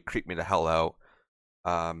would probably creep me the hell out.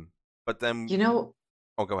 But then oh,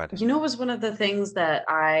 go ahead. It was one of the things that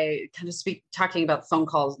I kind of talking about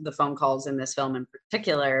the phone calls in this film in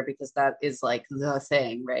particular, because that is like the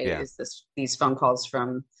thing, right? Is these phone calls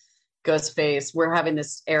from Ghostface. We're having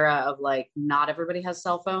this era of like not everybody has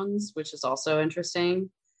cell phones, which is also interesting.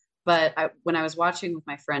 But when I was watching with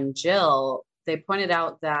my friend Jill, they pointed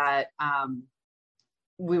out that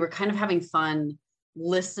we were kind of having fun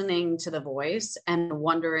listening to the voice and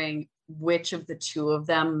wondering which of the two of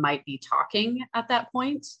them might be talking at that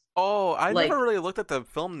point. Oh, I never really looked at the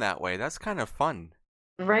film that way. That's kind of fun.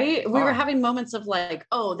 Right? We were having moments of like,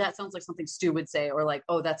 oh, that sounds like something Stu would say, or like,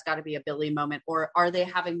 oh, that's got to be a Billy moment. Or are they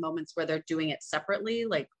having moments where they're doing it separately?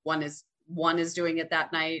 Like one is doing it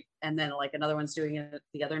that night, and then like another one's doing it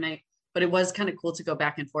the other night. But it was kind of cool to go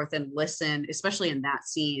back and forth and listen, especially in that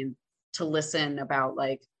scene, to listen about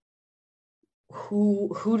like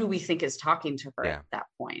who do we think is talking to her at that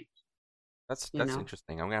point. That's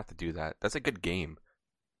interesting. I'm gonna have to do that. That's a good game.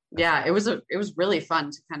 Yeah, it was really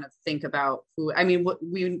fun to kind of think about who. I mean,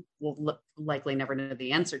 we will likely never know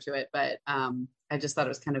the answer to it, but I just thought it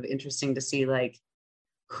was kind of interesting to see like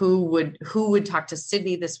who would talk to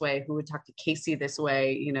Sydney this way, who would talk to Casey this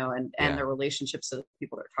way, and the relationships of the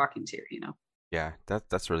people they're talking to, Yeah,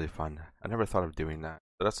 that's really fun. I never thought of doing that.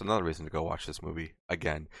 So that's another reason to go watch this movie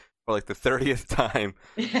again for like the 30th time.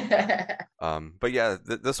 But yeah,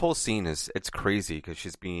 this whole scene it's crazy because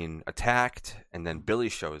she's being attacked, and then Billy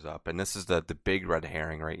shows up, and this is the big red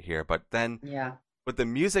herring right here. But then with the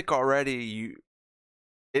music already,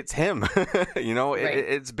 it's him.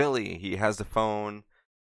 It's Billy. He has the phone.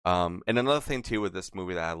 And another thing too with this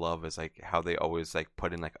movie that I love is like how they always like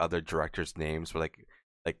put in like other directors' names for like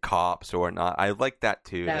cops or whatnot. I like that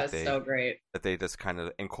too. That was so great. That they just kind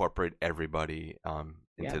of incorporate everybody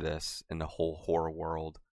into this in the whole horror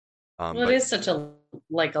world. It is such a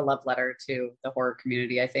love letter to the horror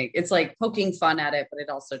community. I think it's like poking fun at it, but it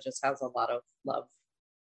also just has a lot of love.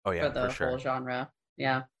 Oh yeah, for the whole genre.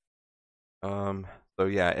 Yeah. So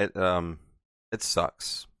yeah, it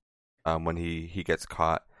sucks when he gets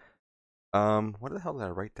caught. What the hell did I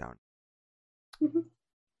write down?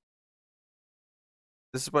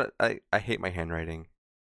 This is what I hate my handwriting.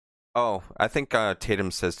 Oh, I think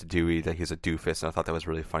Tatum says to Dewey that he's a doofus, and I thought that was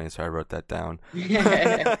really funny, so I wrote that down.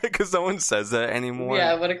 Because no one says that anymore.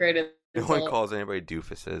 Yeah, what a great No one insult. calls anybody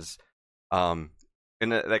doofuses. And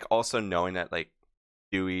like also knowing that like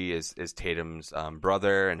Dewey is Tatum's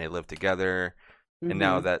brother, and they live together, and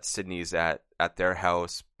now Mhm. that Sydney's at their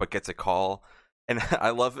house, but gets a call, and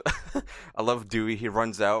I love I love Dewey. He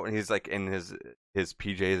runs out, and he's like in his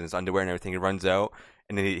PJs and his underwear and everything. He runs out,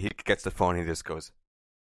 and then he gets the phone, and he just goes,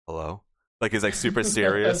 "Hello." Like he's like super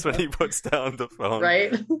serious when he puts down the phone.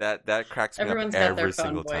 Right? That cracks me Everyone's up got their every phone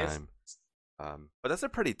single voice. time. But that's a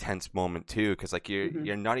pretty tense moment too, because like Mhm.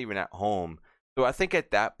 you're not even at home. So I think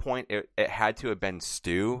at that point it had to have been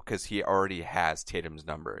Stu, because he already has Tatum's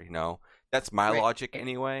number. You know, that's my Right. logic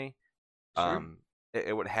anyway. Sure.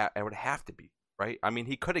 It would have to be, right. I mean,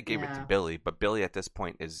 he could have gave it to Yeah. Billy, but Billy at this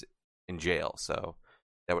point is in jail, so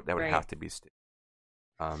that would Right. have to be Stu.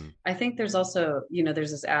 I think there's also,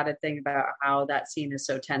 there's this added thing about how that scene is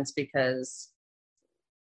so tense because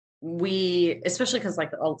especially because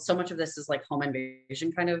like so much of this is like home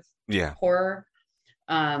invasion kind of Yeah. horror.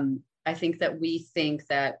 I think that we think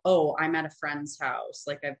that, oh, I'm at a friend's house,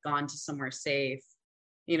 like I've gone to somewhere safe,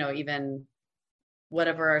 even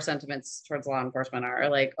whatever our sentiments towards law enforcement are,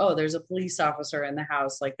 like, oh, there's a police officer in the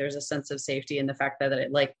house, like there's a sense of safety in the fact that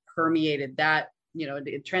it like permeated that,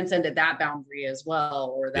 it transcended that boundary as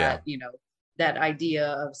well, or that, that idea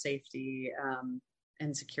of safety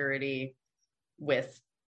and security with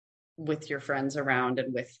your friends around,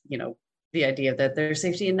 and with, the idea that there's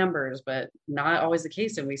safety in numbers, but not always the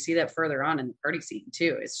case. And we see that further on in the party scene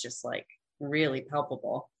too. It's just like really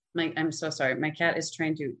palpable. I'm so sorry. My cat is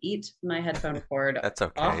trying to eat my headphone cord That's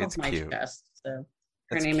okay. off It's of my cute. chest. So her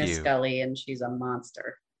That's name is cute. Scully, and she's a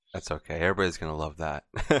monster. That's okay. Everybody's gonna love that.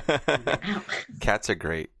 Ow. Cats are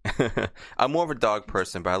great. I'm more of a dog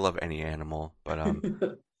person, but I love any animal. But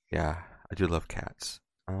yeah, I do love cats.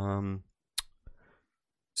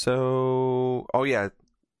 So oh yeah,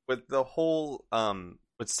 with the whole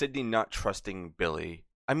with Sydney not trusting Billy.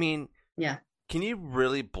 I mean, Yeah. can you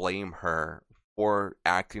really blame her for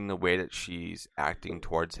acting the way that she's acting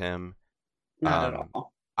towards him? Not at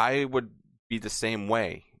all. I would be the same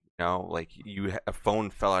way. Like a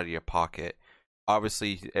phone fell out of your pocket.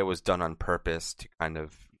 Obviously, it was done on purpose to kind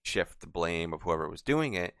of shift the blame of whoever was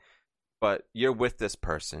doing it. But you're with this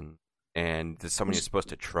person, and there's someone you're supposed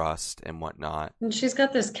to trust and whatnot. And she's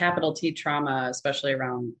got this capital T trauma, especially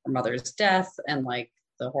around her mother's death and like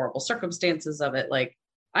the horrible circumstances of it. Like,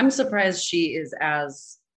 I'm surprised she is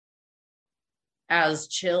as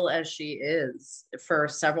chill as she is for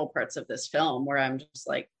several parts of this film, where I'm just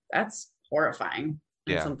like, that's horrifying.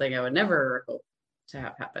 And Yeah. something I would never hope to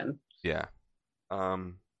have happen. Yeah.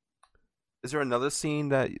 Is there another scene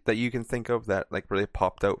that you can think of that like really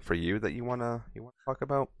popped out for you that you wanna talk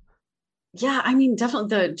about? Yeah, I mean,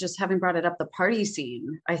 definitely just having brought it up, the party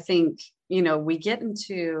scene. I think, we get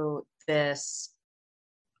into this.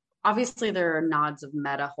 Obviously, there are nods of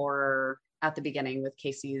meta horror at the beginning with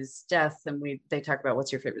Casey's death, and they talk about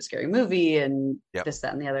what's your favorite scary movie and this,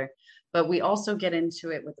 that, and the other. But we also get into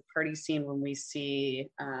it with the party scene when we see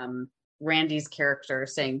Randy's character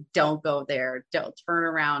saying, "Don't go there, don't turn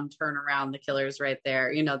around, the killer's right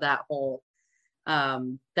there." That whole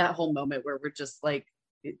moment where we're just like,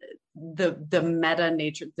 the meta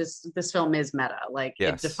nature. This film is meta, like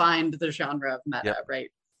it defined the genre of meta,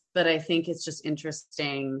 right? But I think it's just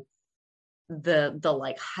interesting the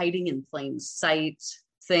like hiding in plain sight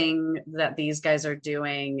thing that these guys are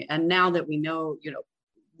doing. And now that we know,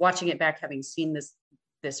 watching it back, having seen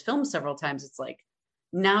this film several times, it's like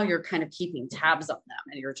now you're kind of keeping tabs on them,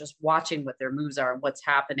 and you're just watching what their moves are and what's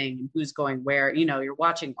happening and who's going where. You're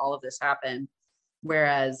watching all of this happen.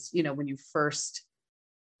 Whereas, when you first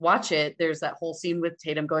watch it, there's that whole scene with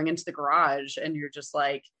Tatum going into the garage, and you're just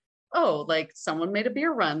like, oh, like someone made a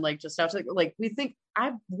beer run, like just after, like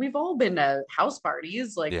we've all been to house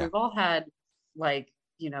parties, like we've all had like,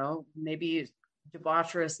 maybe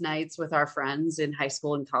debaucherous nights with our friends in high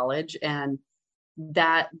school and college, and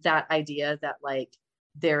that idea that like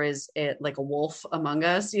there is like a wolf among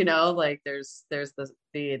us, like there's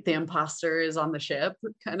the imposter is on the ship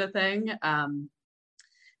kind of thing.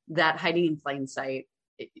 That hiding in plain sight,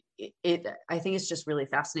 it I think it's just really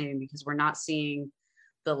fascinating because we're not seeing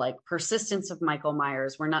the like persistence of Michael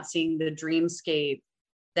Myers. We're not seeing the dreamscape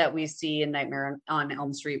that we see in Nightmare on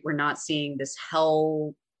Elm Street. We're not seeing this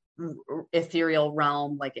hell ethereal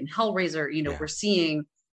realm like in Hellraiser. We're seeing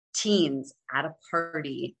teens at a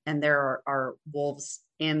party, and there are wolves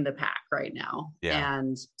in the pack right now.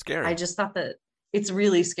 And scary. I just thought that it's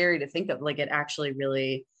really scary to think of. Like, it actually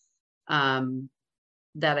really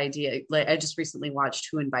that idea. Like I just recently watched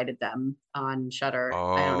Who Invited Them on Shudder. I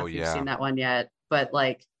don't know Oh if you've yeah, seen that one yet, but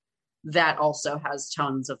like that also has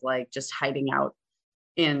tones of like just hiding out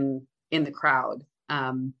in the crowd,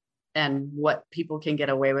 and what people can get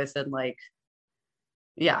away with, and like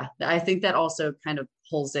yeah, I think that also kind of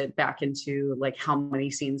pulls it back into like how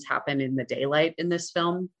many scenes happen in the daylight in this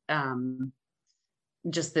film.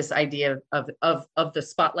 Just this idea of the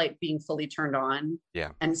spotlight being fully turned on,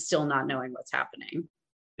 yeah, and still not knowing what's happening.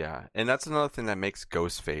 yeah. And that's another thing that makes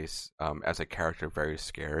Ghostface as a character very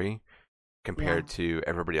scary compared to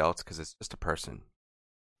everybody else, because it's just a person.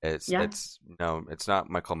 It's no, it's not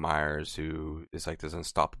Michael Myers, who is like this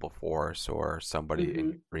unstoppable force, or somebody in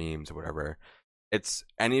your dreams or whatever. It's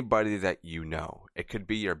anybody that you know. It could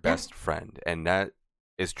be your best friend, and that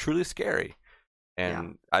is truly scary.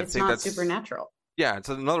 And I it's think not that's supernatural. Yeah, it's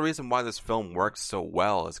another reason why this film works so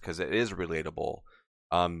well, is because it is relatable.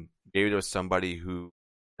 Maybe there was somebody who,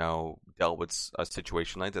 dealt with a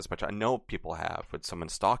situation like this, which I know people have, with someone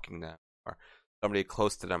stalking them or somebody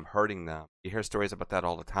close to them hurting them. You hear stories about that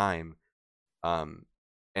all the time. And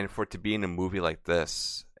for it to be in a movie like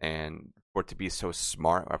this, and for it to be so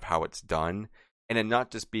smart of how it's done, and it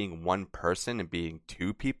not just being one person and being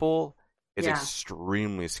two people, is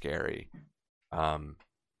extremely scary.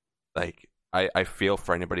 Like I feel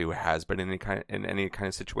for anybody who has been in any kind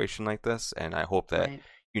of situation like this, and I hope that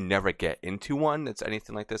you never get into one that's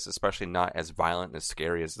anything like this, especially not as violent and as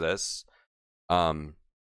scary as this.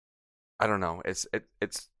 I don't know. It's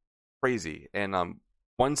crazy. And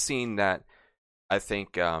one scene that I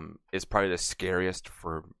think is probably the scariest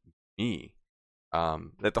for me.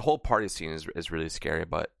 That the whole party scene is really scary,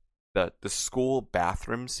 but the school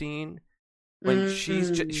bathroom scene when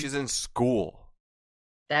she's in school.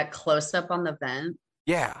 That close up on the vent.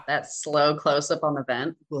 Yeah. That slow close up on the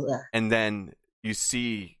vent. Ugh. And then you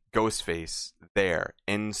see Ghostface there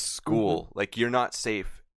in school. Like, you're not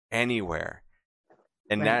safe anywhere.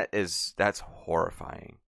 And that's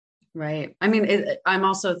horrifying. Right. I mean, I'm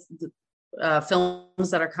also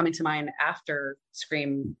films that are coming to mind after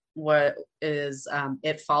Scream. What is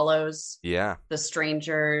It Follows? Yeah. The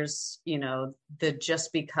Strangers. The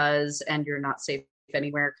just because and you're not safe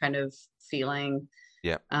anywhere kind of feeling.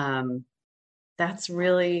 Yeah. That's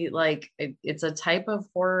really like it's a type of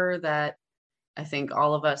horror that I think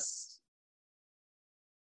all of us,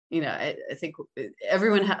 I think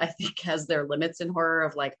everyone has their limits in horror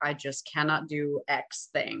of like, I just cannot do X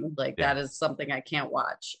thing. Like that is something I can't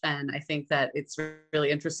watch. And I think that it's really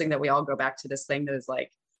interesting that we all go back to this thing that is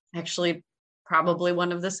like actually probably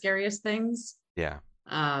one of the scariest things. Yeah.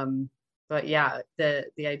 But yeah, the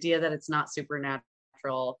idea that it's not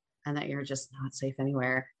supernatural and that you're just not safe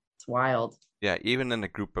anywhere. It's wild. Yeah, even in a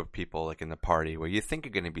group of people, like in the party, where you think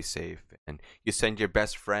you're going to be safe, and you send your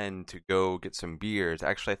best friend to go get some beers.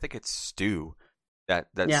 Actually, I think it's Stu that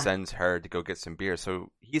sends her to go get some beers.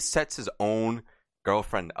 So he sets his own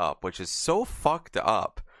girlfriend up, which is so fucked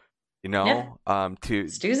up,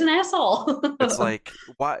 Stu's an asshole. It's like,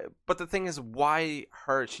 why? But the thing is, why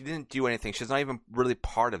her? She didn't do anything. She's not even really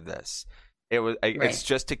part of this. It's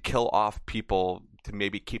just to kill off people, to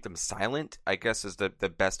maybe keep them silent, I guess, is the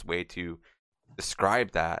best way to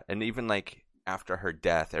describe that. And even like after her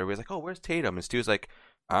death, everybody's like, oh, where's Tatum? And Stu's like,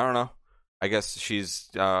 I don't know. I guess she's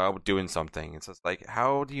doing something. It's just like,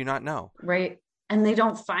 how do you not know? Right. And they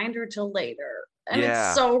don't find her till later. And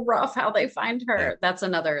it's so rough how they find her. Yeah. That's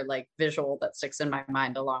another like visual that sticks in my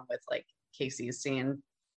mind, along with like Casey's scene.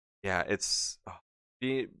 Yeah,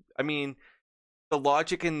 I mean, the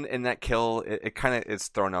logic in that kill, it kind of is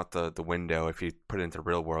thrown out the window if you put it into the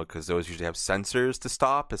real world, because those usually have sensors to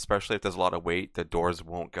stop, especially if there's a lot of weight, the doors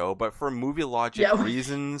won't go. But for movie logic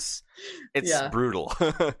reasons, it's brutal.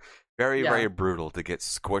 Very, very brutal to get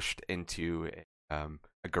squished into a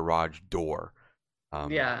garage door.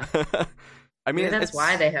 I mean, that's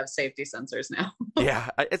why they have safety sensors now. Yeah,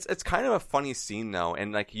 it's kind of a funny scene though,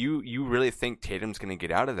 and like you really think Tatum's gonna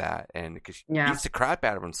get out of that, and because she beats the crap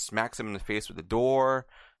out of him, smacks him in the face with the door,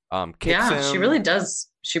 kicks him. She really does.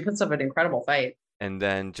 She puts up an incredible fight, and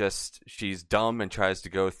then she's dumb and tries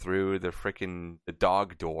to go through the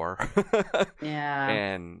dog door.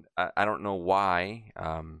 And I don't know why.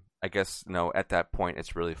 I guess at that point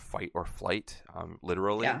it's really fight or flight,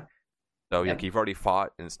 literally. Yeah. So you've already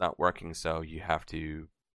fought and it's not working, so you have to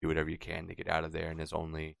do whatever you can to get out of there. And there's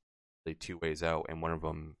only really two ways out, and one of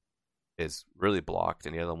them is really blocked,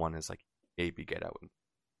 and the other one is like maybe get out.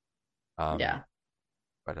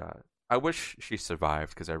 But I wish she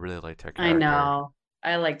survived, because I really liked her character. I know.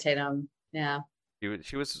 I like Tatum. Yeah.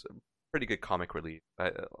 She was a pretty good comic relief.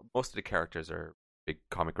 Most of the characters are big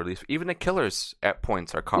comic relief. Even the killers at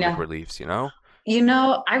points are comic reliefs,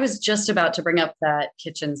 I was just about to bring up that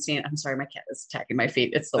kitchen scene. I'm sorry, my cat is attacking my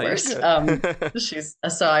feet. It's the No, you're worst. good. She's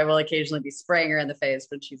so I will occasionally be spraying her in the face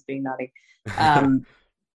when she's being naughty.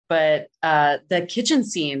 But the kitchen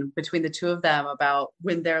scene between the two of them about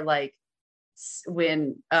when they're like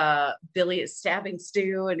when Billy is stabbing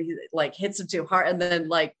Stu and he like hits him too hard, and then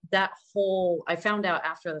like that whole I found out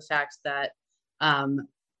after the fact that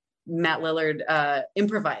Matt Lillard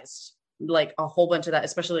improvised like a whole bunch of that,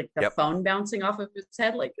 especially like the phone bouncing off of his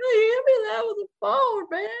head, like, hey, hit me that with a phone,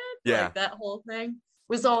 man. Yeah. Like that whole thing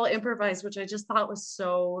was all improvised, which I just thought was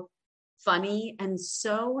so funny and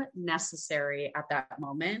so necessary at that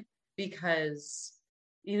moment because,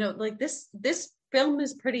 like this film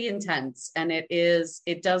is pretty intense and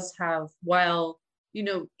it does have, while,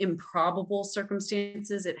 improbable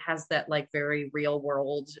circumstances, it has that like very real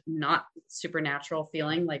world, not supernatural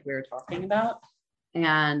feeling like we were talking about.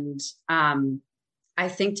 And I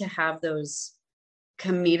think to have those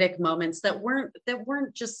comedic moments that weren't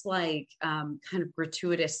just like kind of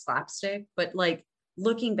gratuitous slapstick, but like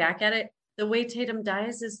looking back at it, the way Tatum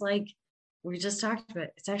dies is like we just talked about.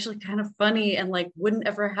 It's actually kind of funny and like wouldn't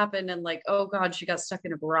ever happen. And like, oh God, she got stuck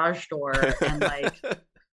in a garage door. And like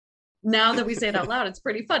now that we say it out loud, it's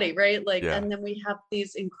pretty funny, right? Like, and then we have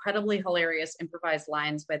these incredibly hilarious improvised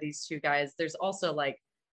lines by these two guys. There's also like,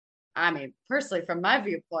 I mean, personally, from my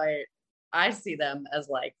viewpoint, I see them as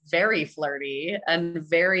like very flirty and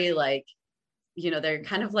very like, they're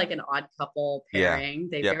kind of like an odd couple pairing.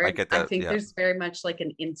 I think there's very much like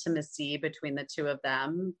an intimacy between the two of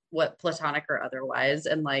them, what platonic or otherwise.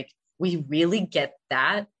 And like, we really get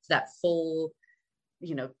that full,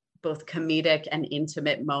 both comedic and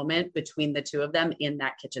intimate moment between the two of them in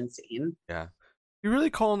that kitchen scene. Yeah. You really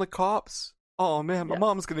calling the cops? Oh man, my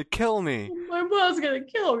mom's gonna kill me. My mom's gonna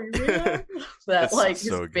kill me, man. That like his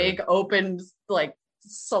so big open like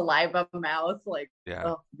saliva mouth, like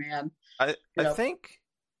oh man. I think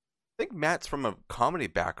Matt's from a comedy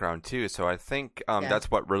background too, so I think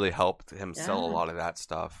that's what really helped him sell a lot of that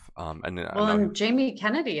stuff. And Jamie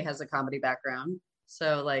Kennedy has a comedy background,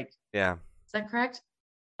 so like is that correct?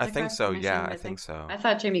 I think so. Yeah, I think so. I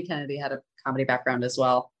thought Jamie Kennedy had a comedy background as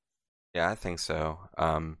well. Yeah, I think so.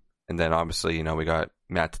 And then obviously, we got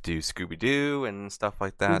Matt to do Scooby Doo and stuff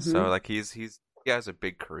like that. Mm-hmm. So like he has a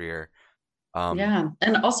big career.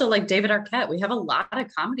 And also like David Arquette, we have a lot of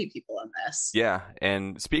comedy people in this. Yeah,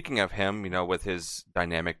 and speaking of him, with his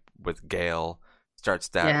dynamic with Gail, starts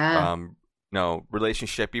that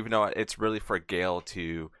relationship. Even though it's really for Gail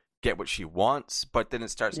to get what she wants, but then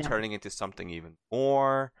it starts turning into something even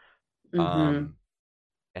more. Mm-hmm.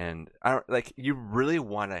 And I don't like. You really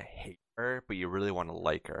want to hate her, but you really want to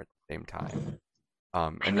like her at the same time.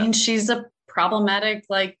 I mean, she's a problematic,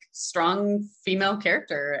 like, strong female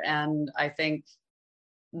character, and I think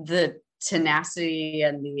the tenacity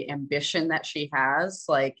and the ambition that she has,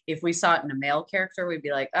 like, if we saw it in a male character, we'd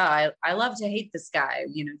be like, oh, I love to hate this guy,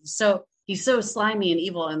 he's so slimy and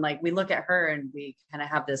evil, and like we look at her and we kind of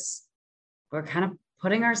have this, we're kind of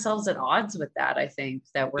putting ourselves at odds with that. I think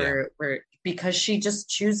that we're because she just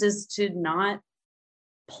chooses to not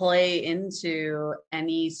play into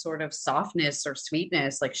any sort of softness or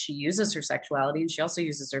sweetness. Like she uses her sexuality and she also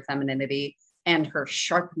uses her femininity and her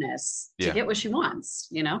sharpness to get what she wants,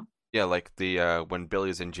 Yeah, like the when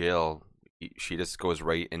Billy's in jail, she just goes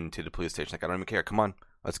right into the police station. Like, I don't even care. Come on,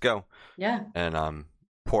 let's go. Yeah. And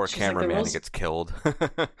poor cameraman gets killed.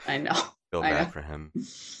 I know. Feel bad for him.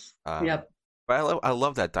 But I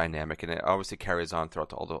love that dynamic, and it obviously carries on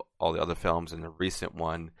throughout all the other films, and the recent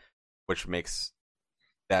one, which makes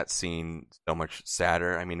that scene so much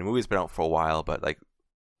sadder. I mean, the movie's been out for a while, but like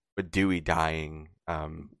with Dewey dying,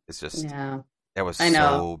 it's just that was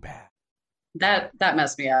so bad. That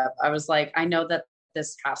messed me up. I was like, I know that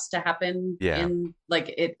this has to happen in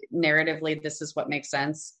like it narratively. This is what makes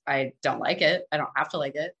sense. I don't like it. I don't have to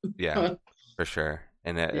like it. Yeah, for sure.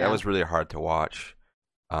 And that was really hard to watch.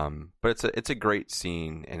 But it's a great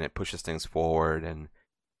scene, and it pushes things forward, and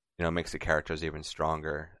makes the characters even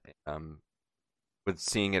stronger. With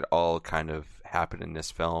seeing it all kind of happen in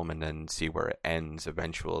this film and then see where it ends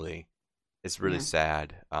eventually, it's really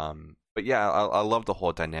sad. But yeah, I love the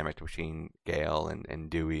whole dynamic between Gail and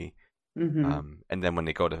Dewey. Mm-hmm. And then when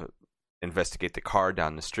they go to investigate the car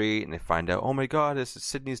down the street and they find out, oh my God, this is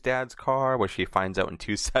Sydney's dad's car, which she finds out in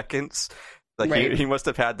 2 seconds. Like he must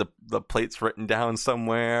have had the plates written down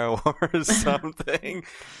somewhere or something.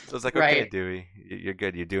 So it's like, okay, Dewey, you're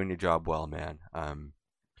good. You're doing your job well, man.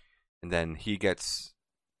 And then he gets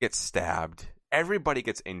stabbed. Everybody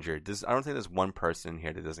gets injured. I don't think there's one person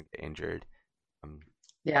here that doesn't get injured.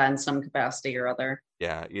 In some capacity or other.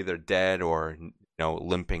 Yeah, either dead or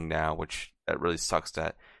limping now, which that really sucks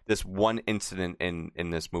that this one incident in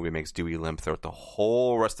this movie makes Dewey limp throughout the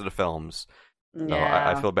whole rest of the films. So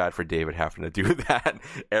I feel bad for David having to do that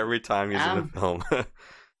every time he's in the film.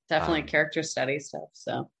 Definitely character study stuff.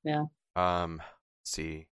 So yeah. Let's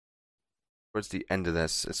see. Towards the end of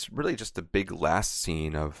this, it's really just the big last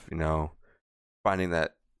scene of finding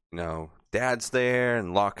that Dad's there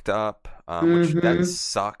and locked up, which that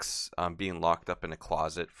sucks. Being locked up in a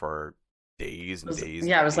closet for days and days.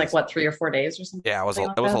 Yeah, it was like what, 3 or 4 days or something. Yeah, it was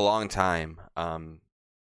a long time. And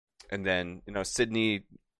then Sydney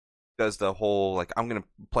does the whole like, I'm gonna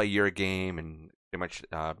play your game, and pretty much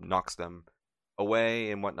knocks them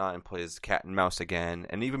away and whatnot, and plays cat and mouse again.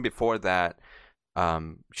 And even before that,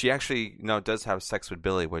 she actually does have sex with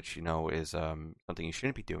Billy, which is something you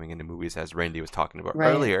shouldn't be doing in the movies, as Randy was talking about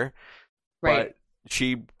earlier. But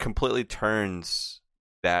she completely turns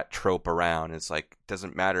that trope around. It's like,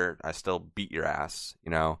 doesn't matter, I still beat your ass,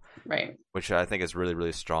 right? Which I think is really,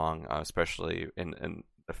 really strong, especially in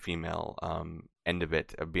the female end of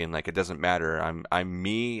it, of being like, it doesn't matter, I'm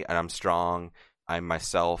me and I'm strong, I'm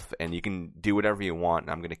myself, and you can do whatever you want,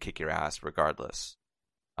 and I'm gonna kick your ass regardless.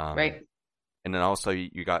 Right. And then also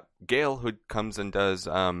you got Gail, who comes and does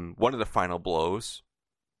one of the final blows.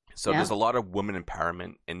 So there's a lot of women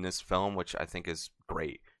empowerment in this film, which I think is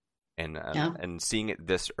great. And seeing it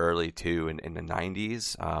this early too in the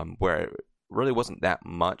 90s, where it really wasn't that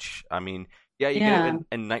much. I mean, you get it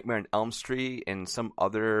in Nightmare on Elm Street and some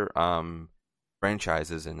other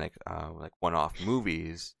franchises and like one-off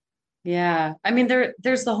movies. Yeah, I mean,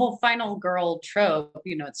 there's the whole final girl trope.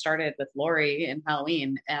 It started with Laurie in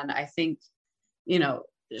Halloween, and I think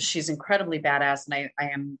she's incredibly badass, and I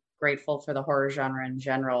am grateful for the horror genre in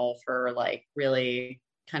general for like really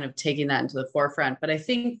kind of taking that into the forefront. But I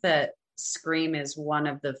think that Scream is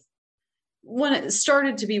it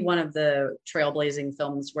started to be one of the trailblazing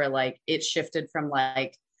films where like it shifted from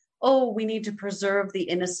like, oh, we need to preserve the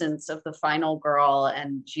innocence of the final girl,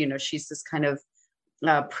 and she's this kind of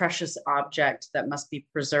precious object that must be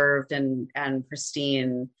preserved and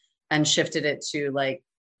pristine, and shifted it to like,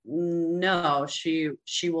 no, she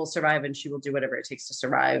will survive, and she will do whatever it takes to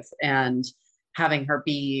survive, and having her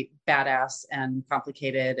be badass and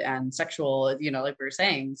complicated and sexual, like we were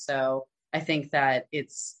saying. So I think that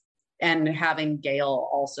and having Gail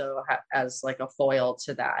also as like a foil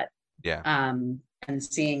to that, and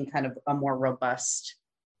seeing kind of a more robust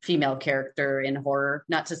female character in horror.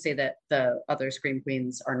 Not to say that the other Scream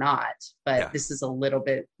Queens are not, but this is a little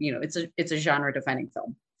bit, it's a genre defining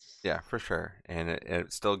film. Yeah, for sure. And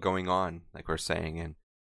it's still going on, like we're saying. And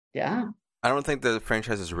yeah, I don't think the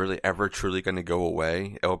franchise is really ever truly going to go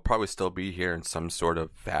away. It will probably still be here in some sort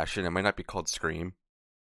of fashion. It might not be called Scream.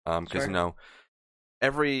 Because,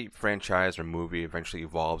 every franchise or movie eventually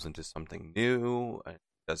evolves into something new,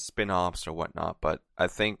 does spin-offs or whatnot. But I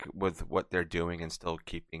think with what they're doing and still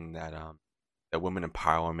keeping that women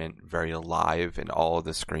empowerment very alive in all of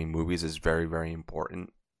the Scream movies is very, very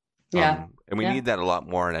important. Yeah. And we need that a lot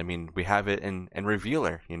more. And I mean, we have it in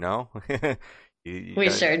Revealer, we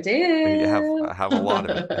sure do. You have a lot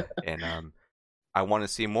of it. And I want to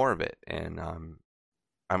see more of it. And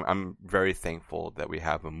I'm very thankful that we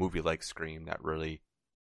have a movie like Scream that really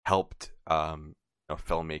helped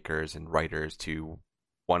filmmakers and writers to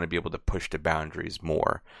want to be able to push the boundaries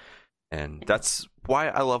more. And that's why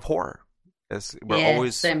I love horror.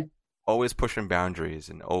 We're always pushing boundaries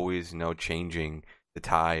and always changing the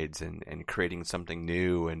tides and creating something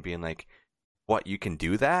new and being like, what, you can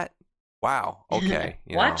do that? Wow, okay.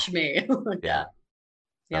 Watch me. Yeah.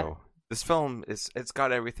 So this film it's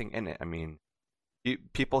got everything in it. I mean,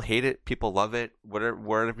 people hate it, people love it,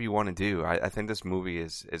 whatever you want to do. I think this movie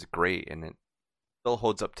is great, and it still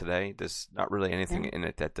holds up today. There's not really anything in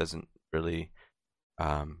it that doesn't really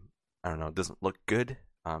doesn't look good.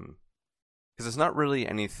 Because there's not really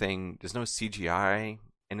anything, there's no CGI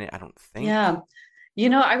in it, I don't think. Yeah.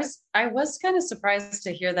 I was kind of surprised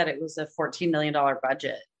to hear that it was a $14 million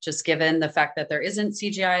budget, just given the fact that there isn't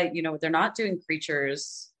CGI. They're not doing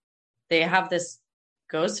creatures. They have this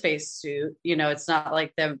ghost face suit. It's not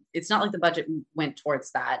like the budget went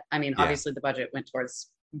towards that. I mean, obviously the budget went towards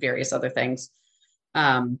various other things.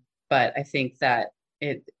 But I think that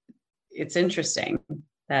it's interesting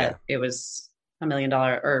that it was $1 million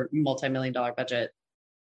or multi-million-dollar budget.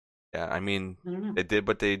 Yeah, I mean, they did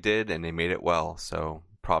what they did, and they made it well, so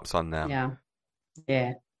props on them.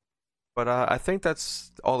 Yeah. But I think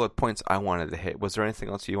that's all the points I wanted to hit. Was there anything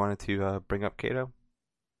else you wanted to bring up, Caito?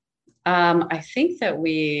 I think that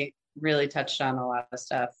we really touched on a lot of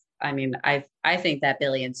stuff. I mean, I think that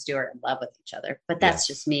Billy and Stu are in love with each other, but that's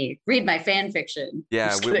just me. Read my fan fiction.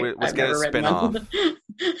 Yeah, let's get a spin-off.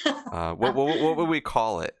 What would we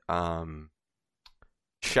call it?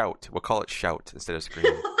 Shout. We'll call it Shout instead of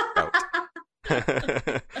Scream. Shout.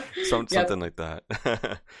 Something like that.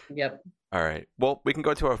 Yep. All right. Well, we can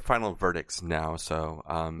go to our final verdicts now. So,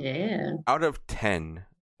 out of 10,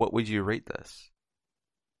 what would you rate this?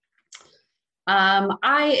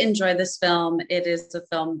 I enjoy this film. It is a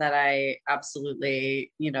film that I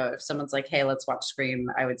absolutely, if someone's like, "Hey, let's watch Scream,"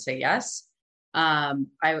 I would say yes. I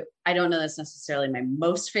don't know that's necessarily my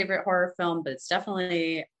most favorite horror film, but it's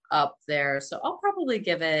definitely up there. So I'll probably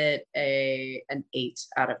give it an 8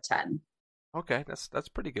 out of 10. Okay, that's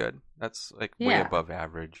pretty good. That's like way above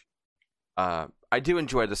average. I do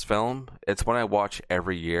enjoy this film. It's one I watch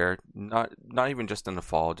every year, not even just in the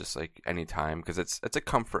fall, just like any time, because it's a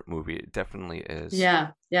comfort movie. It definitely is.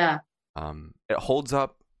 Yeah. It holds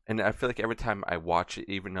up, and I feel like every time I watch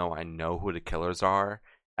it, even though I know who the killers are,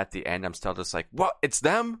 at the end I'm still just like, "What? It's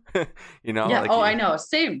them?" Yeah. Like, I know.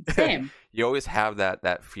 Same. You always have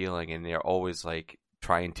that feeling, and you're always like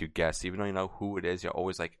trying to guess, even though you know who it is. You're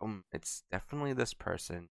always like, it's definitely this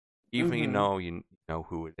person," even you know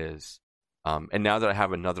who it is. And now that I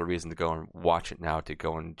have another reason to go and watch it now, to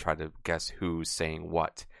go and try to guess who's saying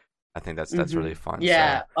what, I think that's really fun.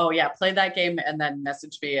 Yeah. So. Oh yeah. Play that game and then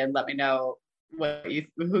message me and let me know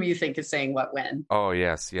who you think is saying what when. Oh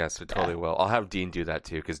yes, we totally will. I'll have Dean do that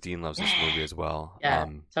too, because Dean loves this movie as well. Yeah,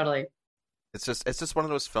 totally. It's just one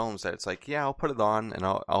of those films that it's like, yeah, I'll put it on and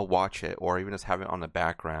I'll watch it, or even just have it on the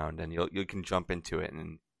background, and you can jump into it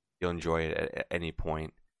and you'll enjoy it at any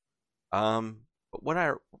point. But would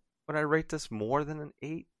I rate this more than an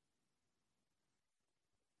 8?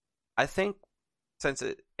 I think since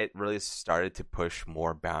it really started to push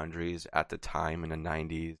more boundaries at the time in the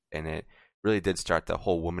 90s, and it really did start the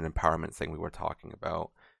whole woman empowerment thing we were talking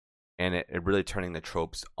about, and it really turning the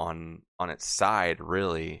tropes on its side,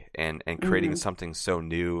 really, and creating something so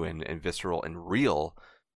new and visceral and real,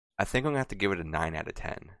 I think I'm going to have to give it a 9 out of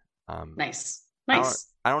 10. Nice. I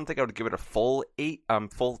don't think I would give it a full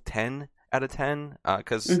 10 out of 10,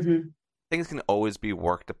 because things can always be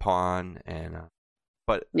worked upon,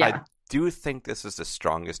 but I do think this is the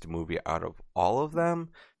strongest movie out of all of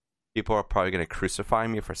them. People are probably going to crucify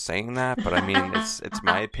me for saying that, but I mean, it's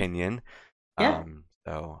my opinion. Yeah.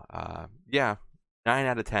 9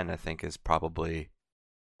 out of 10 I think is probably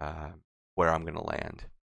where I'm going to land.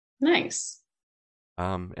 Nice.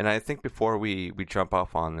 And I think before we jump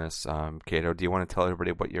off on this, Caito, do you want to tell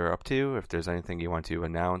everybody what you're up to? If there's anything you want to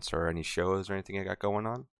announce, or any shows or anything you got going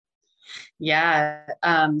on? Yeah.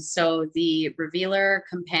 So the Revealer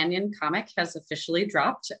companion comic has officially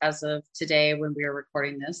dropped as of today when we are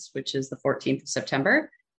recording this, which is the 14th of September.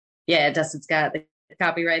 Yeah, Dustin's got the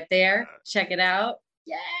copy right there. Check it out.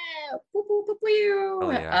 Yeah. Woo, woo, woo, woo.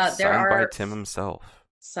 Oh, yeah. Signed by Tim himself.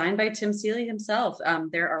 Signed by Tim Seeley himself.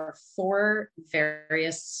 There are 4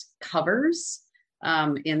 various covers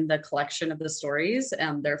in the collection of the stories,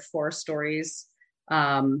 and there are 4 stories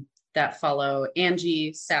that follow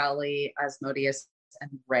Angie, Sally, Asmodeus,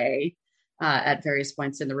 and Ray at various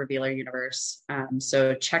points in the Revealer universe.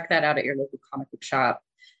 So check that out at your local comic book shop.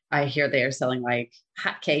 I hear they are selling like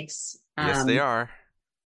hotcakes. Yes, they are.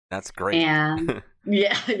 That's great. And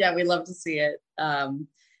yeah, we love to see it.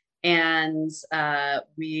 And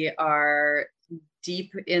we are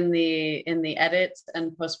deep in the edit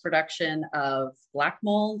and post-production of Black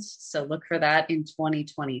Mold, so look for that in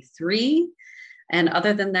 2023. And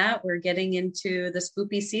other than that, we're getting into the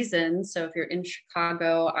spoopy season. So if you're in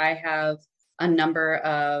Chicago, I have a number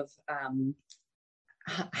of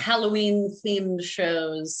Halloween themed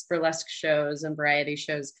shows, burlesque shows, and variety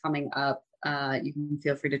shows coming up. You can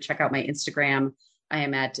feel free to check out my Instagram. I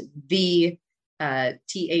am at the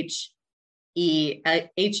THEHELEA.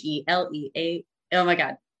 Oh my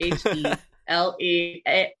God.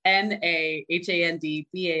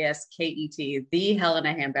 HELENAHANDBASKET, the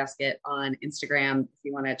Helena Handbasket on Instagram. If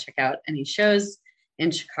you want to check out any shows in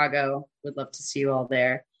Chicago, would love to see you all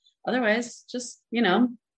there. Otherwise, just,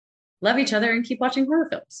 love each other and keep watching horror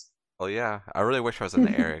films. Well, yeah, I really wish I was in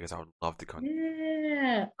the area, because I would love to come.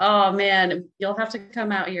 Yeah. Oh man, you'll have to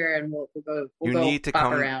come out here and we'll go. You need to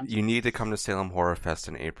come come around. You need to come to Salem Horror Fest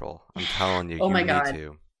in April. I'm telling you. Oh my need God.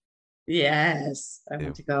 to. Yes, I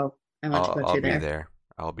want to go. I'll be there.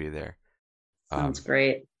 I'll be there. Sounds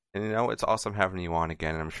great. And it's awesome having you on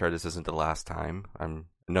again. And I'm sure this isn't the last time. I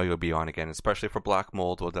know you'll be on again, especially for Black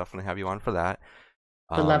Mold. We'll definitely have you on for that.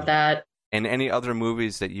 I love that. And any other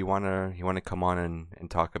movies that you wanna come on and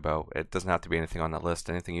talk about. It doesn't have to be anything on that list.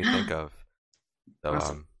 Anything you think of. So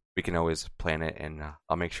awesome. we can always plan it, and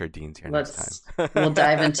I'll make sure Dean's here next time. We'll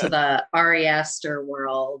dive into the Ari Aster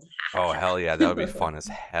world. Oh hell yeah, that would be fun as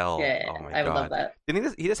hell. Yeah, oh my I would god, love that.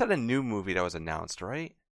 Didn't he just had a new movie that was announced,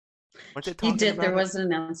 right? Weren't they He talking did. about There it? was an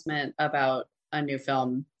announcement about a new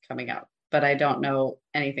film coming out, but I don't know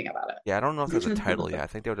anything about it. Yeah, I don't know if there's a title yet. I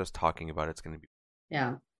think they were just talking about it's going to be.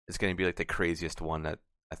 Yeah. It's going to be like the craziest one that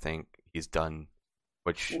I think he's done,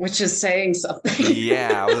 which is saying something.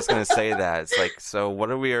 Yeah, I was just going to say that. It's like, so what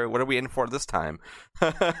are we in for this time?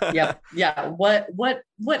 Yep. Yeah. What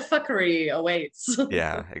fuckery awaits?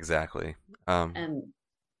 Yeah, exactly. And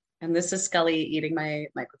this is Scully eating my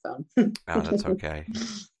microphone. Oh, that's okay.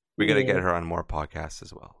 We got to get her on more podcasts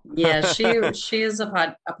as well. Yeah, she is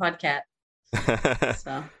a podcat.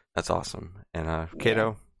 So that's awesome. And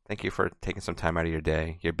Caito, thank you for taking some time out of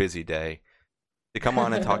your busy day, to come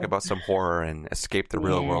on and talk about some horror and escape the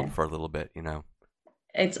real world for a little bit.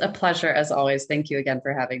 It's a pleasure as always. Thank you again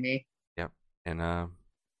for having me. Yep. And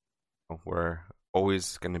we're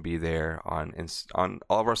always going to be there on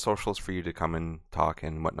all of our socials for you to come and talk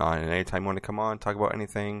and whatnot. And anytime you want to come on, talk about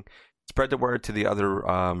anything, spread the word to the other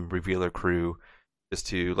Revealer crew, just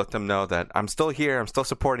to let them know that I'm still here. I'm still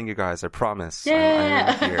supporting you guys. I promise.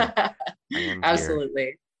 Yeah. I am here. I am Absolutely.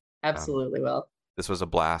 here. Absolutely will. This was a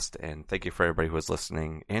blast, and thank you for everybody who was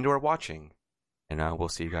listening and or watching. And we'll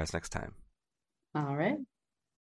see you guys next time. All right.